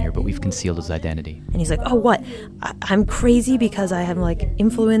voice in here, but we've concealed his identity. And he's like, oh, what? I'm crazy because I am, like,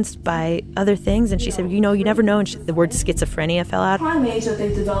 influenced by other things? And she said, you never know. And the word schizophrenia fell out. Prime age that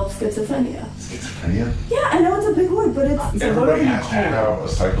they developed schizophrenia. Schizophrenia? Yeah, I know it's a big word, but it's... Everybody has to have a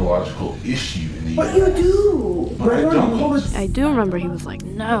psychological issue in the But you do. But I don't. I do remember he was like,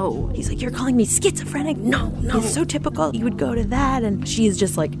 no. He's like, you're calling me schizophrenic? No. It's so typical. You would go to that. And she is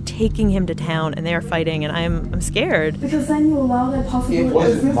just, like, taking him to town, and they're fighting, and I'm scared. Because then you allow that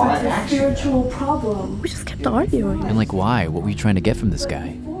possibility as if it's a spiritual problem. We just kept arguing. And like, why? What were you trying to get from this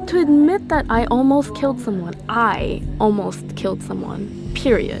guy? To admit that I almost killed someone. I almost killed someone.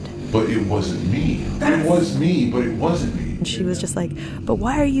 Period. But it wasn't me. It was me, but it wasn't me. And she was just like, but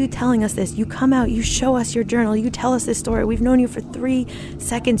why are you telling us this? You come out, you show us your journal, you tell us this story. We've known you for 3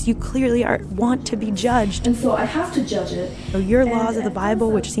 seconds. You clearly want to be judged. And so I have to judge it. So your laws of the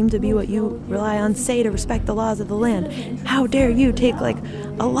Bible, which seem to be what you rely on, say to respect the laws of the land. How dare you take like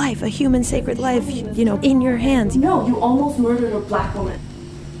a life, a human sacred life, in your hands? No, you almost murdered a black woman.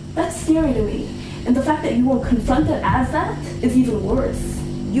 That's scary to me. And the fact that you were confronted as that is even worse.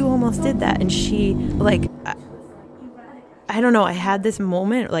 You almost did that. And she, like, I don't know, I had this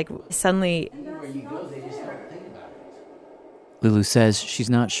moment, like, suddenly. Lulu says she's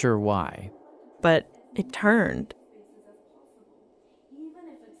not sure why. But it turned.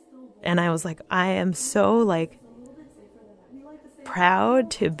 And I was like, I am so, like, proud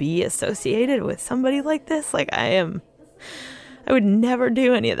to be associated with somebody like this. Like, I would never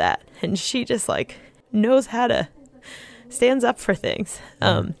do any of that. And she just, like, knows how to, stands up for things.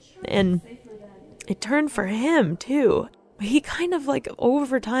 And it turned for him, too. He kind of, like,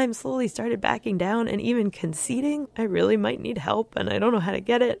 over time slowly started backing down and even conceding, I really might need help and I don't know how to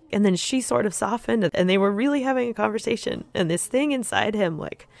get it. And then she sort of softened and they were really having a conversation. And this thing inside him,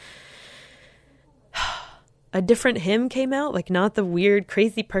 like, a different him came out, like, not the weird,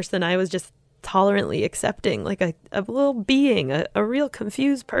 crazy person I was just tolerantly accepting, like a little being, a real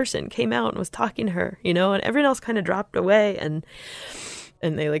confused person came out and was talking to her, and everyone else kind of dropped away and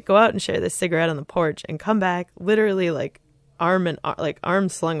they, like, go out and share this cigarette on the porch and come back literally, like,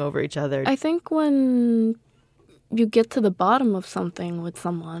 arms slung over each other. I think when you get to the bottom of something with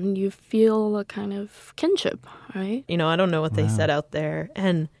someone, you feel a kind of kinship, right? I don't know what they said out there.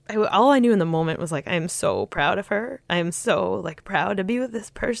 And all I knew in the moment was, like, I am so proud of her. I am so, like, proud to be with this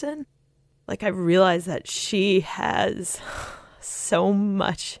person. Like, I realized that she has so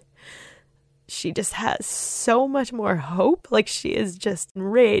much. She just has so much more hope. Like, she is just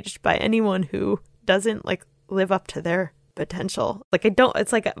enraged by anyone who doesn't, like, live up to their potential. Like,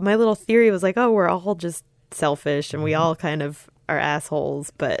 it's like my little theory was like, oh, we're all just selfish and we all kind of are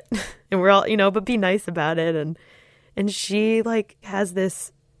assholes, but, and we're all, but be nice about it. And she, like, has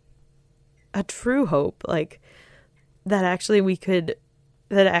a true hope, like, that actually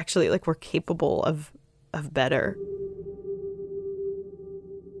like, we're capable of better.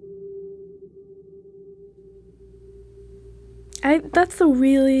 That's a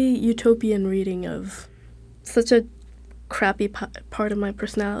really utopian reading of such a crappy part of my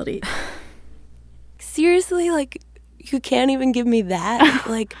personality. Seriously, like, you can't even give me that?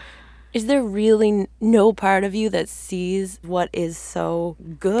 Like, is there really no part of you that sees what is so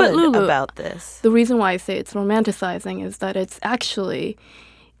good But Lulu, about this? The reason why I say it's romanticizing is that it's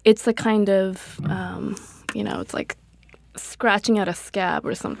a kind of, it's like scratching at a scab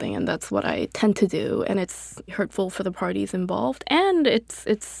or something, and that's what I tend to do, and it's hurtful for the parties involved, and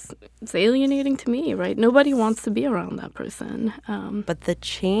it's alienating to me, right? Nobody wants to be around that person. But the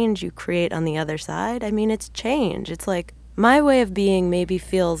change you create on the other side, I mean, it's change. It's like my way of being maybe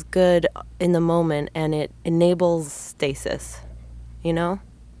feels good in the moment, and it enables stasis, you know?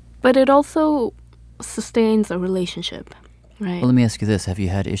 But it also sustains a relationship, right? Well, let me ask you this. Have you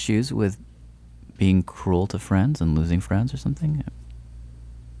had issues with being cruel to friends and losing friends or something?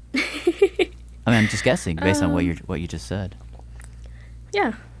 I mean, I'm just guessing based on what you just said.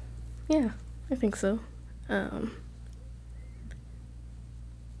 Yeah, I think so.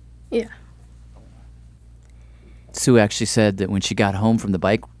 Yeah. Sue actually said that when she got home from the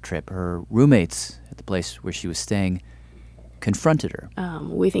bike trip, her roommates at the place where she was staying confronted her.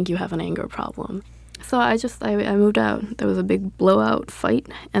 We think you have an anger problem. So I moved out. There was a big blowout fight,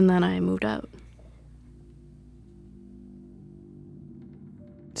 and then I moved out.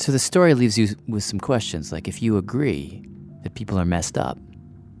 So the story leaves you with some questions, like if you agree that people are messed up,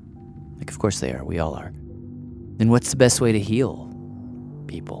 like of course they are, we all are, then what's the best way to heal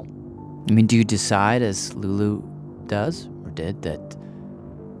people? I mean, do you decide, as Lulu does, or did, that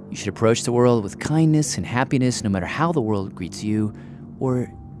you should approach the world with kindness and happiness no matter how the world greets you, or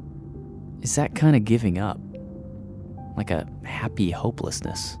is that kind of giving up? Like a happy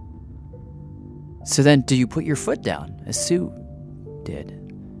hopelessness? So then do you put your foot down, as Sue did,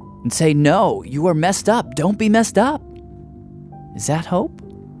 and say, no, you are messed up. Don't be messed up. Is that hope?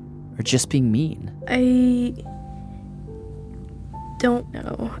 Or just being mean? I don't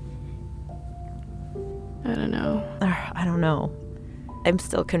know. I don't know. I don't know. I'm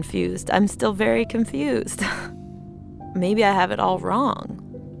still confused. I'm still very confused. Maybe I have it all wrong.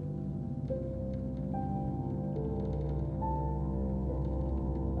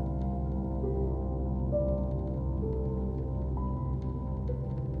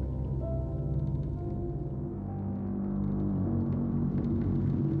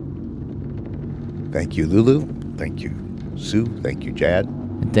 Thank you, Lulu. Thank you, Sue. Thank you, Jad.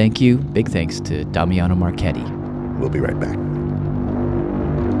 And thank you, big thanks to Damiano Marchetti. We'll be right back.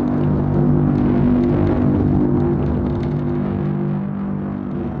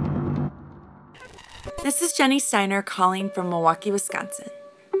 This is Jenny Steiner calling from Milwaukee, Wisconsin.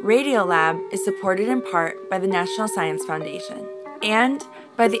 Radiolab is supported in part by the National Science Foundation and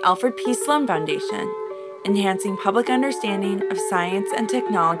by the Alfred P. Sloan Foundation, enhancing public understanding of science and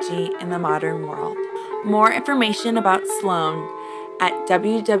technology in the modern world. More information about Sloan at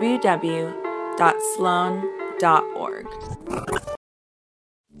www.sloan.org.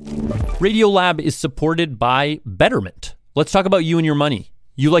 Radiolab is supported by Betterment. Let's talk about you and your money.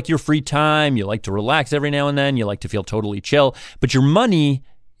 You like your free time, you like to relax every now and then, you like to feel totally chill, but your money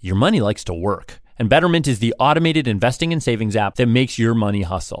likes to work. And Betterment is the automated investing and savings app that makes your money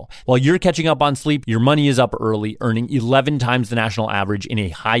hustle. While you're catching up on sleep, your money is up early, earning 11 times the national average in a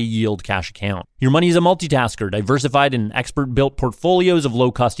high-yield cash account. Your money is a multitasker, diversified in expert-built portfolios of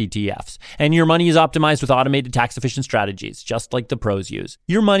low-cost ETFs. And your money is optimized with automated tax-efficient strategies, just like the pros use.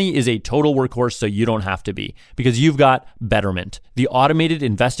 Your money is a total workhorse, so you don't have to be, because you've got Betterment, the automated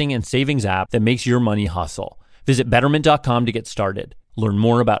investing and savings app that makes your money hustle. Visit Betterment.com to get started. Learn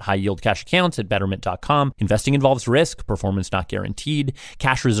more about high-yield cash accounts at Betterment.com. Investing involves risk, performance not guaranteed.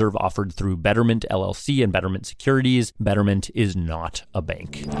 Cash reserve offered through Betterment LLC and Betterment Securities. Betterment is not a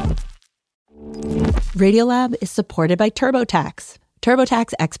bank. Radiolab is supported by TurboTax.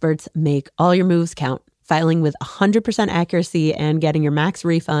 TurboTax experts make all your moves count, filing with 100% accuracy and getting your max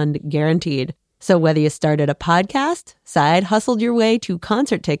refund guaranteed. So whether you started a podcast, side hustled your way to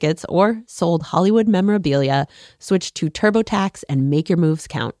concert tickets, or sold Hollywood memorabilia, switch to TurboTax and make your moves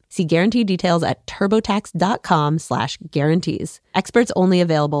count. See guarantee details at turbotax.com/guarantees. Experts only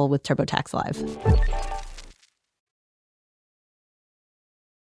available with TurboTax Live.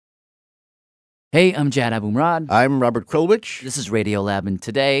 Hey, I'm Jad Abumrad. I'm Robert Krulwich. This is Radiolab, and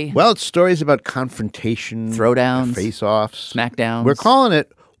today... Well, it's stories about confrontation, throwdowns, face-offs, smackdowns. We're calling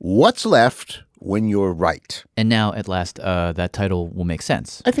it What's Left When You're Right. And now, at last, that title will make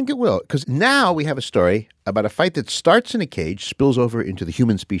sense. I think it will, because now we have a story about a fight that starts in a cage, spills over into the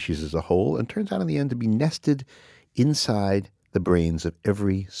human species as a whole, and turns out in the end to be nested inside the brains of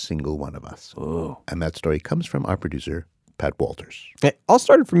every single one of us. Ooh. And that story comes from our producer, Pat Walters. It all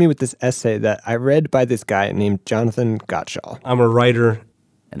started for me with this essay that I read by this guy named Jonathan Gottschall. I'm a writer.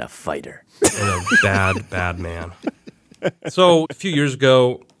 And a fighter. And a bad man. So a few years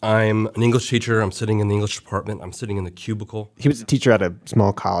ago, I'm an English teacher. I'm sitting in the English department. I'm sitting in the cubicle. He was a teacher at a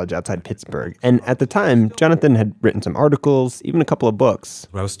small college outside Pittsburgh. And at the time, Jonathan had written some articles, even a couple of books.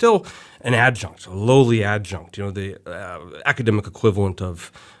 But I was still an adjunct, a lowly adjunct, the academic equivalent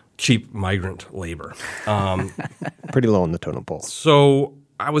of cheap migrant labor. Pretty low on the totem pole. So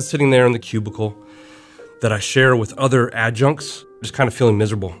I was sitting there in the cubicle that I share with other adjuncts, just kind of feeling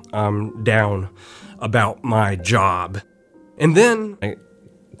miserable, down about my job. And then I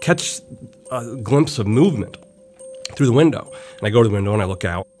catch a glimpse of movement through the window. And I go to the window and I look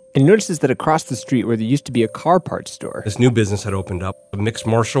out. And he notices that across the street where there used to be a car parts store, this new business had opened up, a mixed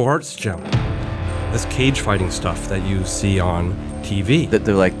martial arts gym. This cage fighting stuff that you see on TV.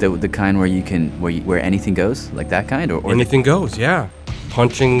 They're like the kind where you can where anything goes, like that kind, or anything goes, yeah.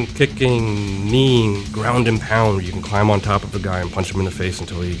 Punching, kicking, kneeing, ground and pound, where you can climb on top of a guy and punch him in the face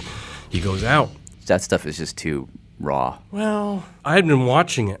until he goes out. That stuff is just too raw. Well, I had been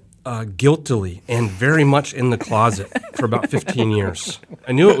watching it guiltily and very much in the closet for about 15 years.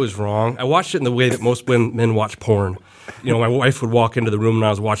 I knew it was wrong. I watched it in the way that most men watch porn. My wife would walk into the room and I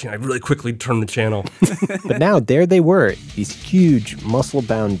was watching. I'd really quickly turn the channel. But now there they were, these huge,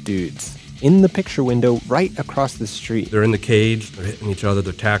 muscle-bound dudes in the picture window right across the street. They're in the cage. They're hitting each other.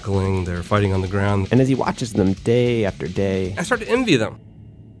 They're tackling. They're fighting on the ground. And as he watches them day after day, I start to envy them.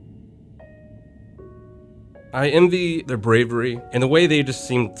 I envy their bravery and the way they just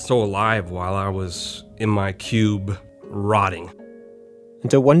seemed so alive while I was in my cube rotting.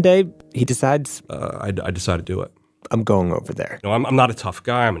 Until one day, he decides, I decided to do it. I'm going over there. I'm not a tough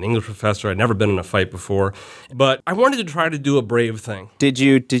guy. I'm an English professor. I'd never been in a fight before. But I wanted to try to do a brave thing. Did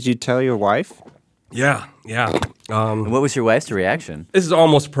you tell your wife? Yeah. What was your wife's reaction? This is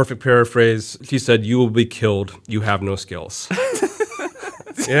almost a perfect paraphrase. She said, "You will be killed. You have no skills."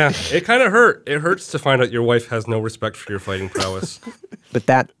 Yeah, it kind of hurt. It hurts to find out your wife has no respect for your fighting prowess. But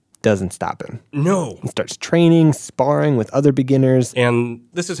that doesn't stop him. No. He starts training, sparring with other beginners. And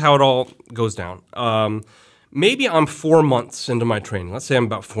this is how it all goes down. Maybe I'm 4 months into my training. Let's say I'm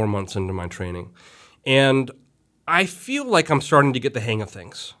about 4 months into my training. And I feel like I'm starting to get the hang of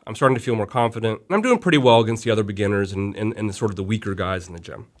things. I'm starting to feel more confident. And I'm doing pretty well against the other beginners and the sort of the weaker guys in the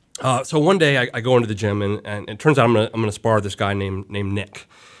gym. So one day I go into the gym and it turns out I'm gonna spar this guy named Nick.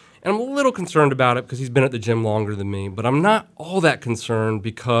 And I'm a little concerned about it because he's been at the gym longer than me, but I'm not all that concerned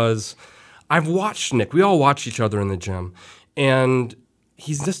because I've watched Nick. We all watch each other in the gym, and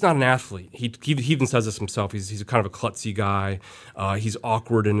he's just not an athlete. He even says this himself. He's kind of a klutzy guy. He's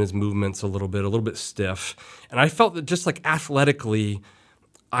awkward in his movements a little bit stiff. And I felt that just like athletically,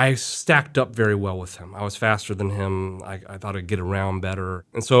 I stacked up very well with him. I was faster than him. I thought I'd get around better.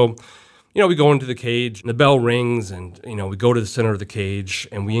 And so, we go into the cage, and the bell rings, and, we go to the center of the cage,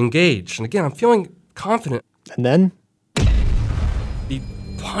 and we engage. And again, I'm feeling confident. And then? He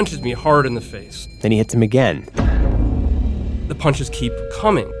punches me hard in the face. Then he hits him again. The punches keep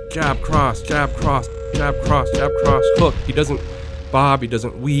coming. Jab, cross, jab, cross, jab, cross, hook. He doesn't bob, he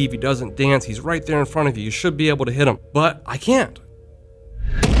doesn't weave, he doesn't dance. He's right there in front of you. You should be able to hit him. But I can't.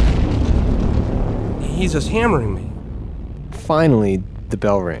 He's just hammering me. Finally, the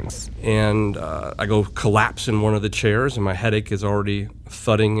bell rings. And I go collapse in one of the chairs, and my headache is already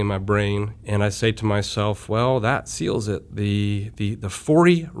thudding in my brain. And I say to myself, well, that seals it. The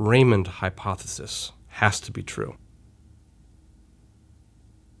Forey-Raymond hypothesis has to be true.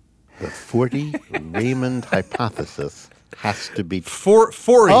 The Forey-Raymond hypothesis has to be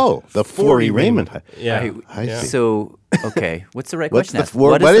Forey. Oh, the Forey-Raymond. Yeah. I see. So, okay, what's the right question?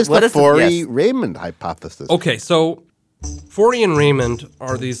 What is the Forey-Raymond hypothesis? Okay, so Forey and Raymond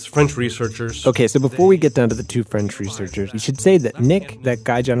are these French researchers. Okay, so before we get down to the two French researchers, you should say that Nick, that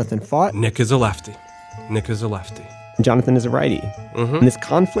guy Jonathan fought... Nick is a lefty. And Jonathan is a righty. Mm-hmm. And this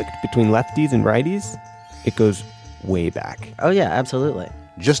conflict between lefties and righties, it goes way back. Oh, yeah, absolutely.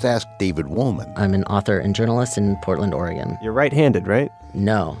 Just ask David Wolman. I'm an author and journalist in Portland, Oregon. You're right-handed, right?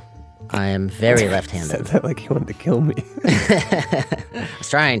 No. I am very left-handed. Said that like he wanted to kill me. I was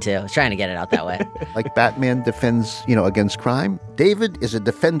trying to get it out that way. Like Batman defends, against crime, David is a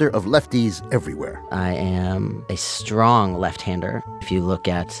defender of lefties everywhere. I am a strong left-hander. If you look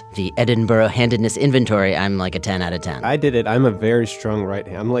at the Edinburgh handedness inventory, I'm like a 10 out of 10. I did it. I'm a very strong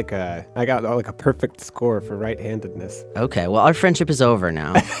right-hand. I got like a perfect score for right-handedness. Okay, well, our friendship is over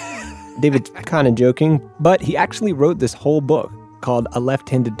now. David's kind of joking, but he actually wrote this whole book called A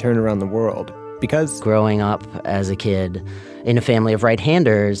Left-Handed Turn Around the World. because growing up as a kid in a family of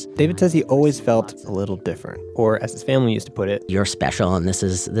right-handers, David says he always felt a little different, or as his family used to put it, you're special, and this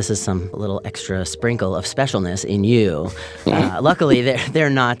is some little extra sprinkle of specialness in you. Luckily, they're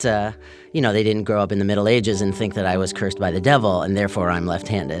not, they didn't grow up in the Middle Ages and think that I was cursed by the devil, and therefore I'm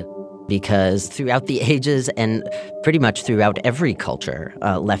left-handed. Because throughout the ages and pretty much throughout every culture,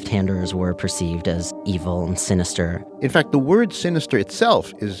 left-handers were perceived as evil and sinister. In fact, the word sinister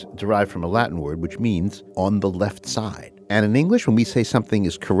itself is derived from a Latin word, which means on the left side. And in English, when we say something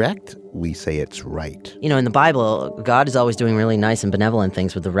is correct, we say it's right. In the Bible, God is always doing really nice and benevolent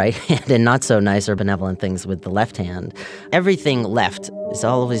things with the right hand and not so nice or benevolent things with the left hand. Everything left is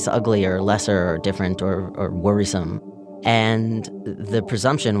always ugly or lesser or different or worrisome. And the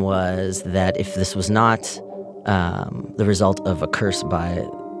presumption was that if this was not the result of a curse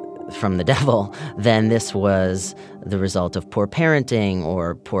from the devil, then this was the result of poor parenting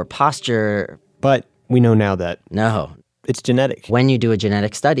or poor posture. But we know now that no, it's genetic. When you do a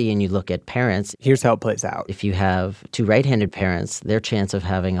genetic study and you look at parents, here's how it plays out. If you have two right-handed parents, their chance of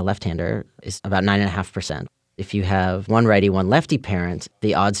having a left-hander is about 9.5%. If you have one righty, one lefty parent,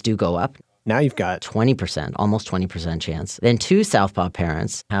 the odds do go up. Now you've got 20%, almost 20% chance. Then two southpaw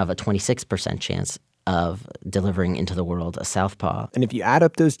parents have a 26% chance of delivering into the world a southpaw. And if you add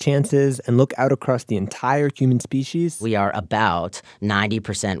up those chances and look out across the entire human species, we are about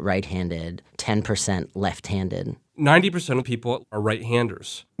 90% right-handed, 10% left-handed. 90% of people are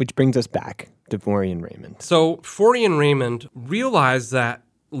right-handers. Which brings us back to Forey and Raymond. So Forey and Raymond realized that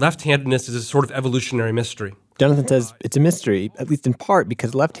left-handedness is a sort of evolutionary mystery. Jonathan says it's a mystery, at least in part,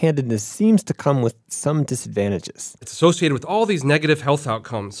 because left-handedness seems to come with some disadvantages. It's associated with all these negative health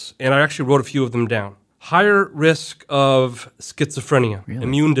outcomes, and I actually wrote a few of them down. Higher risk of schizophrenia,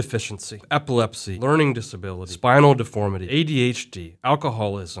 immune deficiency, epilepsy, learning disability, spinal deformity, ADHD,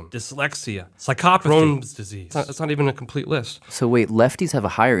 alcoholism, dyslexia, psychopathy, Crohn's disease. That's not even a complete list. So wait, lefties have a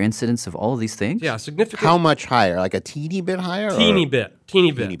higher incidence of all of these things? Yeah, significant. How much higher? Like a teeny bit higher? Teeny bit.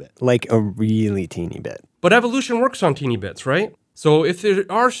 Like a really teeny bit. But evolution works on teeny bits, right? So if there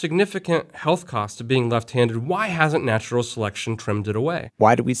are significant health costs to being left-handed, why hasn't natural selection trimmed it away?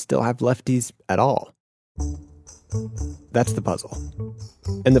 Why do we still have lefties at all? That's the puzzle.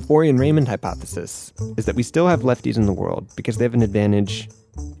 And the Forey and Raymond hypothesis is that we still have lefties in the world because they have an advantage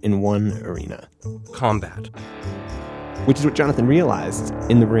in one arena. Combat. Which is what Jonathan realized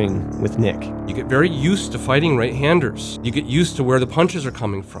in the ring with Nick. You get very used to fighting right-handers. You get used to where the punches are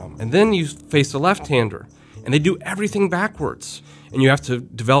coming from. And then you face a left-hander, and they do everything backwards. And you have to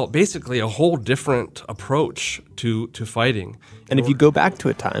develop basically a whole different approach to fighting. And if you go back to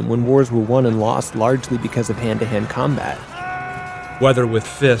a time when wars were won and lost largely because of hand-to-hand combat, whether with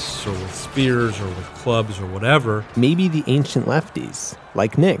fists or with spears or with clubs or whatever, maybe the ancient lefties,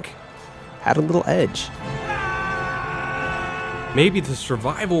 like Nick, had a little edge. Maybe the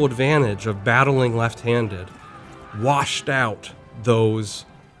survival advantage of battling left-handed washed out those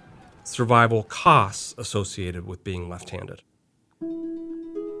survival costs associated with being left-handed.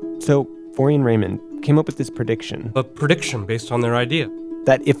 So Forey and Raymond came up with this prediction. A prediction based on their idea.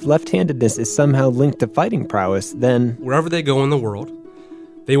 That if left-handedness is somehow linked to fighting prowess, then wherever they go in the world,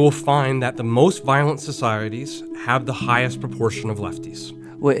 they will find that the most violent societies have the highest proportion of lefties.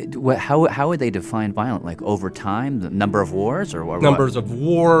 How would they define violent? Like over time, the number of wars, or what? Numbers of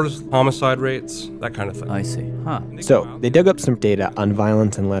wars, homicide rates, that kind of thing. I see. Huh. So they dug up some data on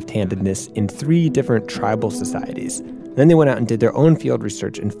violence and left-handedness in 3 different tribal societies. Then they went out and did their own field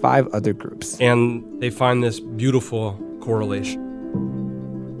research in 5 other groups. And they find this beautiful correlation.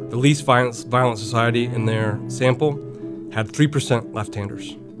 The least violent society in their sample had 3%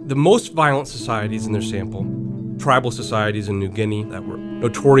 left-handers. The most violent societies in their sample, tribal societies in New Guinea that were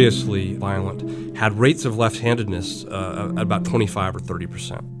notoriously violent, had rates of left-handedness at about 25 or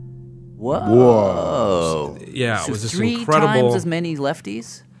 30%. Whoa. Yeah, so it was this 3 incredible... times as many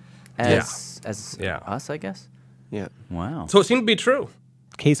lefties as us, I guess? Yeah. Wow. So it seemed to be true.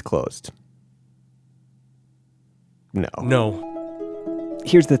 Case closed. No.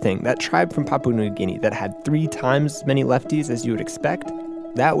 Here's the thing. That tribe from Papua New Guinea that had 3 times as many lefties as you would expect,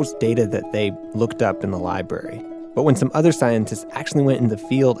 that was data that they looked up in the library. But when some other scientists actually went in the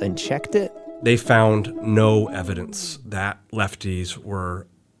field and checked it, they found no evidence that lefties were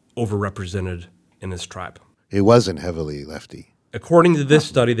overrepresented in this tribe. It wasn't heavily lefty. According to this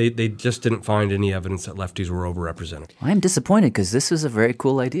study, they just didn't find any evidence that lefties were overrepresented. I'm disappointed because this was a very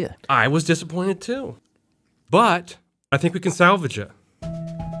cool idea. I was disappointed too. But I think we can salvage it.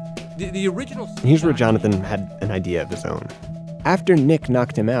 The original... Here's where Jonathan had an idea of his own. After Nick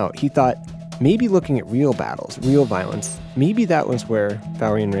knocked him out, he thought maybe looking at real battles, real violence, maybe that was where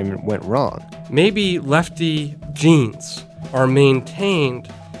Forey and Raymond went wrong. maybe lefty genes are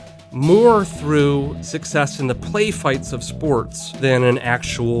maintained more through success in the play fights of sports than in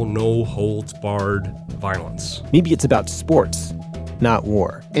actual no-holds-barred violence. Maybe it's about sports, not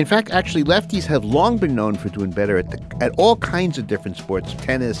war. In fact, actually, lefties have long been known for doing better at all kinds of different sports: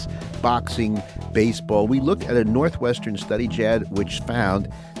 tennis, boxing, baseball. We looked at a Northwestern study, Jad, which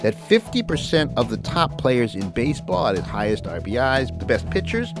found that 50% of the top players in baseball at its highest RBIs, the best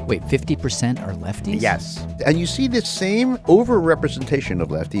pitchers. Wait, 50% are lefties? Yes. And you see this same overrepresentation of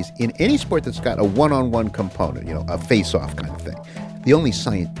lefties in any sport that's got a one-on-one component, a face-off kind of thing. The only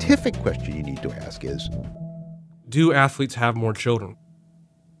scientific question you need to ask is, do athletes have more children?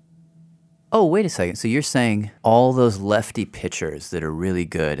 Oh, wait a second. So you're saying all those lefty pitchers that are really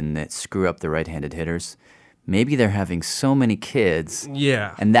good and that screw up the right-handed hitters, maybe they're having so many kids.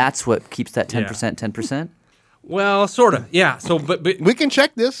 Yeah. And that's what keeps that 10%, 10%? Well, sort of, yeah. So, but we can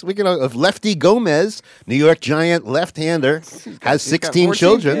check this. We can. If Lefty Gomez, New York Giant left-hander, has 16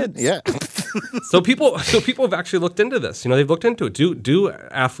 children. Kids. Yeah. So people have actually looked into this. They've looked into it. Do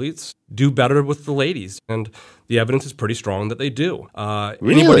athletes do better with the ladies? And the evidence is pretty strong that they do.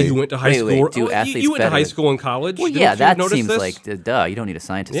 Really? Anybody who went to high school, do athletes you went to better? high school and college. Well, Didn't yeah, you that notice seems this? like duh. You don't need a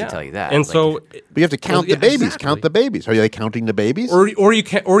scientist to tell you that. And But you have to count the babies. Exactly. Count the babies. Are they counting the babies? Or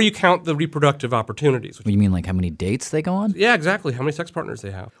you count the reproductive opportunities. You mean like how many dates they go on? Yeah, exactly. How many sex partners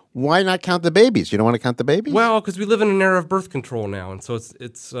they have. Why not count the babies? You don't want to count the babies? Well, because we live in an era of birth control now, and so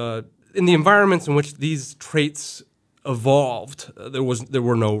it's in the environments in which these traits evolved, there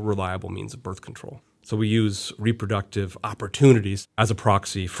were no reliable means of birth control. So we use reproductive opportunities as a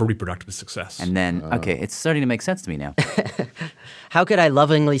proxy for reproductive success. And then, okay, it's starting to make sense to me now. How could I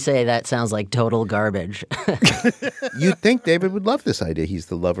lovingly say that sounds like total garbage? You'd think David would love this idea. He's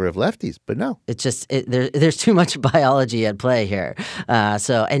the lover of lefties, but no. It's just there's too much biology at play here,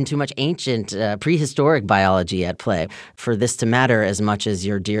 and too much ancient prehistoric biology at play for this to matter as much as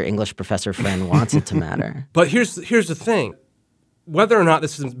your dear English professor friend wants it to matter. But here's the thing. Whether or not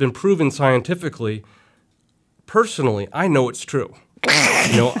this has been proven scientifically, personally, I know it's true.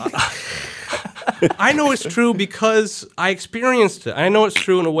 I know it's true because I experienced it. I know it's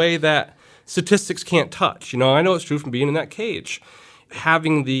true in a way that statistics can't touch. I know it's true from being in that cage.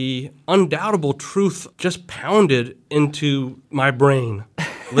 Having the undoubtable truth just pounded into my brain,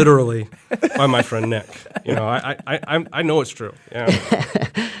 literally, by my friend Nick. I know it's true.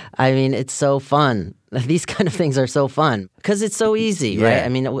 Yeah. I mean, it's so fun. These kind of things are so fun because it's so easy, right? I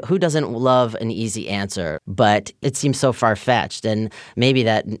mean, who doesn't love an easy answer? But it seems so far-fetched, and maybe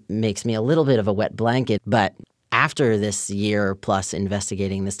that makes me a little bit of a wet blanket. But after this year plus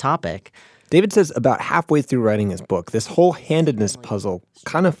investigating this topic, David says about halfway through writing his book, this whole handedness puzzle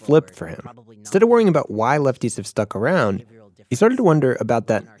kind of flipped for him. Instead of worrying about why lefties have stuck around, he started to wonder about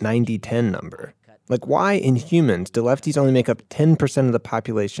that 90-10 number. Like, why in humans do lefties only make up 10% of the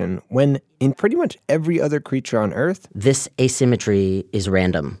population when in pretty much every other creature on Earth? This asymmetry is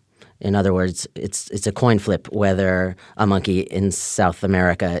random. In other words, it's a coin flip whether a monkey in South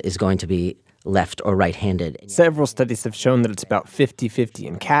America is going to be left or right-handed. Several studies have shown that it's about 50-50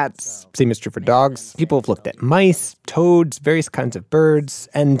 in cats. Same is true for dogs. People have looked at mice, toads, various kinds of birds,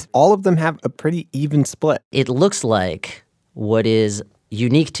 and all of them have a pretty even split. It looks like what is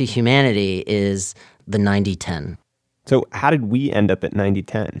unique to humanity is the 90-10. So how did we end up at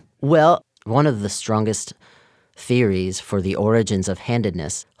 90-10? Well, one of the strongest theories for the origins of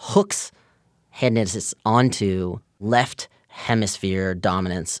handedness hooks handedness onto left hemisphere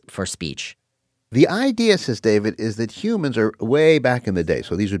dominance for speech. The idea, says David, is that humans are way back in the day.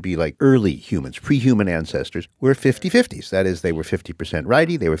 So these would be like early humans, pre-human ancestors, were 50-50s. That is, they were 50%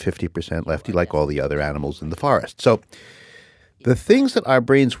 righty, they were 50% lefty, like all the other animals in the forest. So the things that our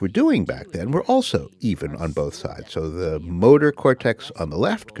brains were doing back then were also even on both sides. So the motor cortex on the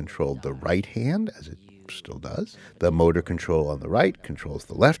left controlled the right hand, as it still does. The motor control on the right controls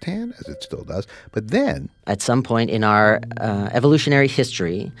the left hand, as it still does. But then, at some point in our evolutionary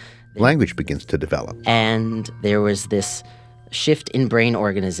history, language begins to develop. And there was this shift in brain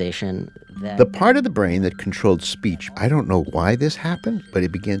organization. The part of the brain that controlled speech, I don't know why this happened, but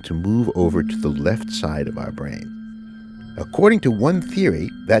it began to move over to the left side of our brain. According to one theory,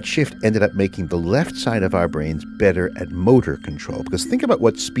 that shift ended up making the left side of our brains better at motor control. Because think about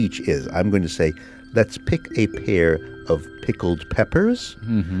what speech is. I'm going to say, let's pick a pair of pickled peppers.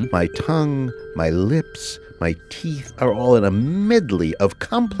 Mm-hmm. My tongue, my lips, my teeth are all in a medley of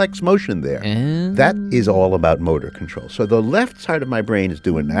complex motion there. That is all about motor control. So the left side of my brain is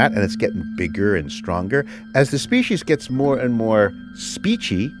doing that, and it's getting bigger and stronger. As the species gets more and more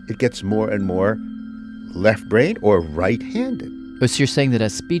speechy, it gets more and more left brain or right-handed. So you're saying that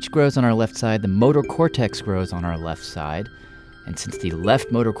as speech grows on our left side, the motor cortex grows on our left side. And since the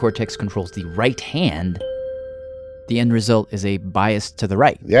left motor cortex controls the right hand, the end result is a bias to the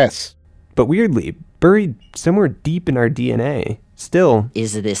right. Yes. But weirdly, buried somewhere deep in our DNA, still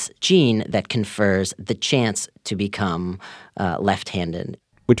is this gene that confers the chance to become left-handed.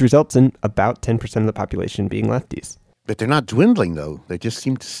 Which results in about 10% of the population being lefties. But they're not dwindling, though. They just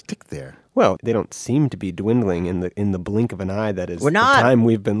seem to stick there. Well, they don't seem to be dwindling in the blink of an eye. That is the time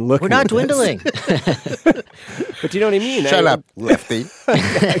we've been looking. We're not at dwindling. But you know what I mean? Shut up, lefty.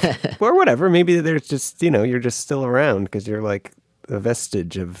 Or whatever. Maybe there's just, you're just still around because you're like a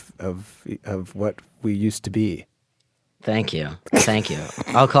vestige of what we used to be. Thank you.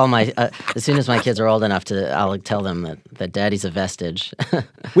 I'll call as soon as my kids are old enough I'll tell them that Daddy's a vestige.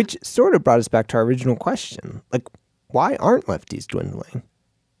 Which sort of brought us back to our original question. Like, why aren't lefties dwindling?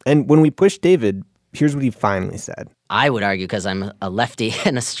 And when we pushed David, here's what he finally said. I would argue because I'm a lefty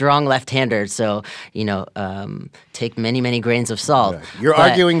and a strong left-hander, so, take many, many grains of salt. Right. You're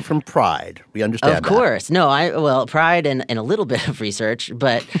arguing from pride. We understand Of course. that. No, pride and a little bit of research,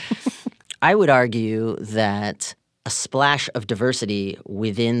 but I would argue that a splash of diversity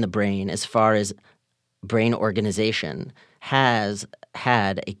within the brain as far as brain organization has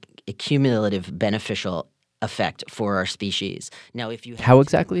had a cumulative beneficial effect for our species. Now, How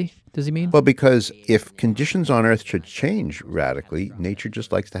exactly does he mean? Well, because if conditions on Earth should change radically, nature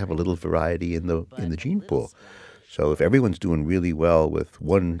just likes to have a little variety in the gene pool. So if everyone's doing really well with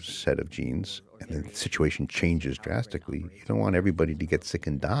one set of genes and the situation changes drastically, you don't want everybody to get sick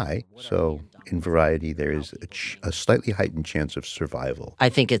and die. So in variety, there is a slightly heightened chance of survival. I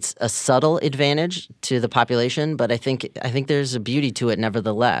think it's a subtle advantage to the population, but I think there's a beauty to it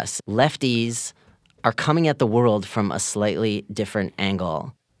nevertheless. Lefties are coming at the world from a slightly different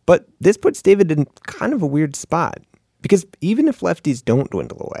angle. But this puts David in kind of a weird spot. Because even if lefties don't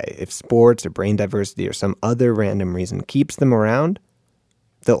dwindle away, if sports or brain diversity or some other random reason keeps them around,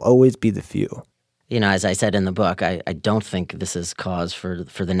 they'll always be the few. As I said in the book, I don't think this is cause for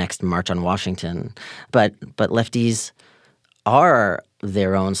the next March on Washington. But lefties are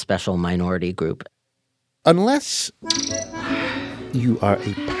their own special minority group. Unless you are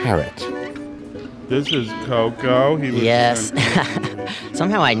a parrot. This is Coco. Yes.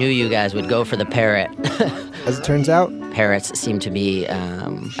 Somehow I knew you guys would go for the parrot. As it turns out, parrots seem to be,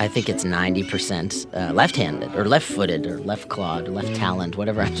 I think it's 90% left-handed or left-footed or left-clawed or left-taloned,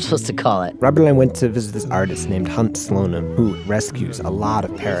 whatever I'm supposed to call it. Robert and I went to visit this artist named Hunt Slonim, who rescues a lot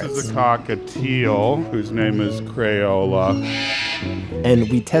of parrots. This is a cockatiel, whose name is Crayola. And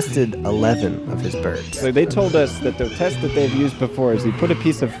we tested 11 of his birds. So they told us that the test that they've used before is you put a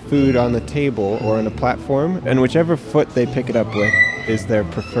piece of food on the table or on a platform, and whichever foot they pick it up with is their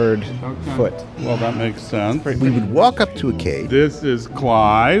preferred foot. Well, that makes sense. We would walk up to a cage. This is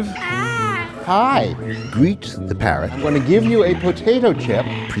Clive. Hi. Greet the parrot. I'm going to give you a potato chip.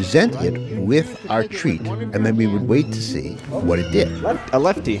 Present it with our treat, and then we would wait to see what it did. A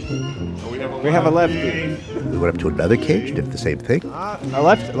lefty. We have a lefty. We went up to another cage, did the same thing. A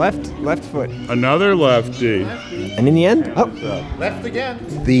left foot. Another lefty. And in the end, left again.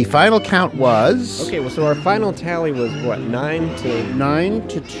 The final count was... Okay, well, so our final tally was what, 9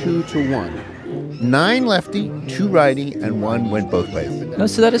 to 2 to 1. 9 lefty, 2 righty, and 1 went both ways. No,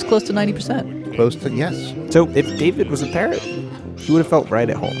 so that is close to 90%. Close to, yes. So if David was a parrot, he would have felt right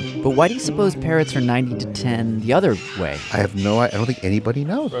at home. But why do you suppose parrots are 90 to 10 the other way? I don't think anybody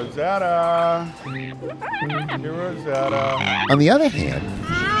knows. Rosetta. Rosetta. On the other hand,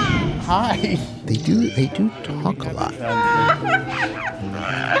 hi. They do talk a lot.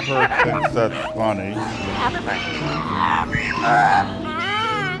 Bert thinks that's funny.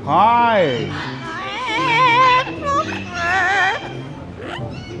 Hi.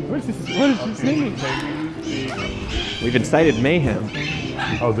 What is she singing? We've incited mayhem.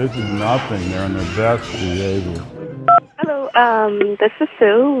 Oh, this is nothing. They're on their best behavior. Hello, this is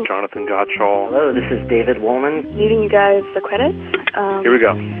Sue. Jonathan Gottschall. Hello, this is David Woolman. Leaving you guys the credits. Here we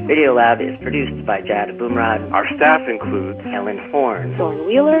go. Radio Lab is produced by Jad Boomrod. Our staff includes Helen Horn, Dawn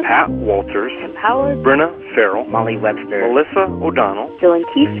Wheeler, Pat Walters, Tim Howard, Brenna Farrell, Molly Webster, Melissa O'Donnell, Dylan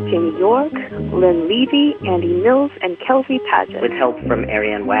Keefe, Jamie York, Lynn Levy, Andy Mills, and Kelsey Padgett. with help from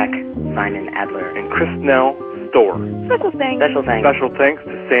Ariane Wack, Simon Adler, and Chris Nell Storr. Special thanks. Special thanks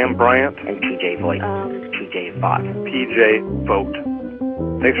to Sam Bryant and PJ Voigt. PJ Vaught. PJ Vogt.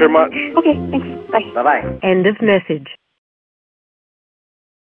 Thanks very much. Okay, thanks. Bye. Bye-bye. End of message.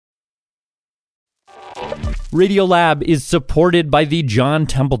 Radiolab is supported by the John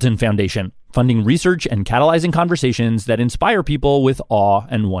Templeton Foundation, funding research and catalyzing conversations that inspire people with awe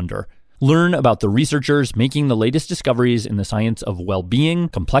and wonder. Learn about the researchers making the latest discoveries in the science of well-being,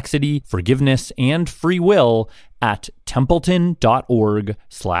 complexity, forgiveness, and free will at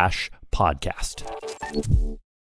templeton.org/podcast.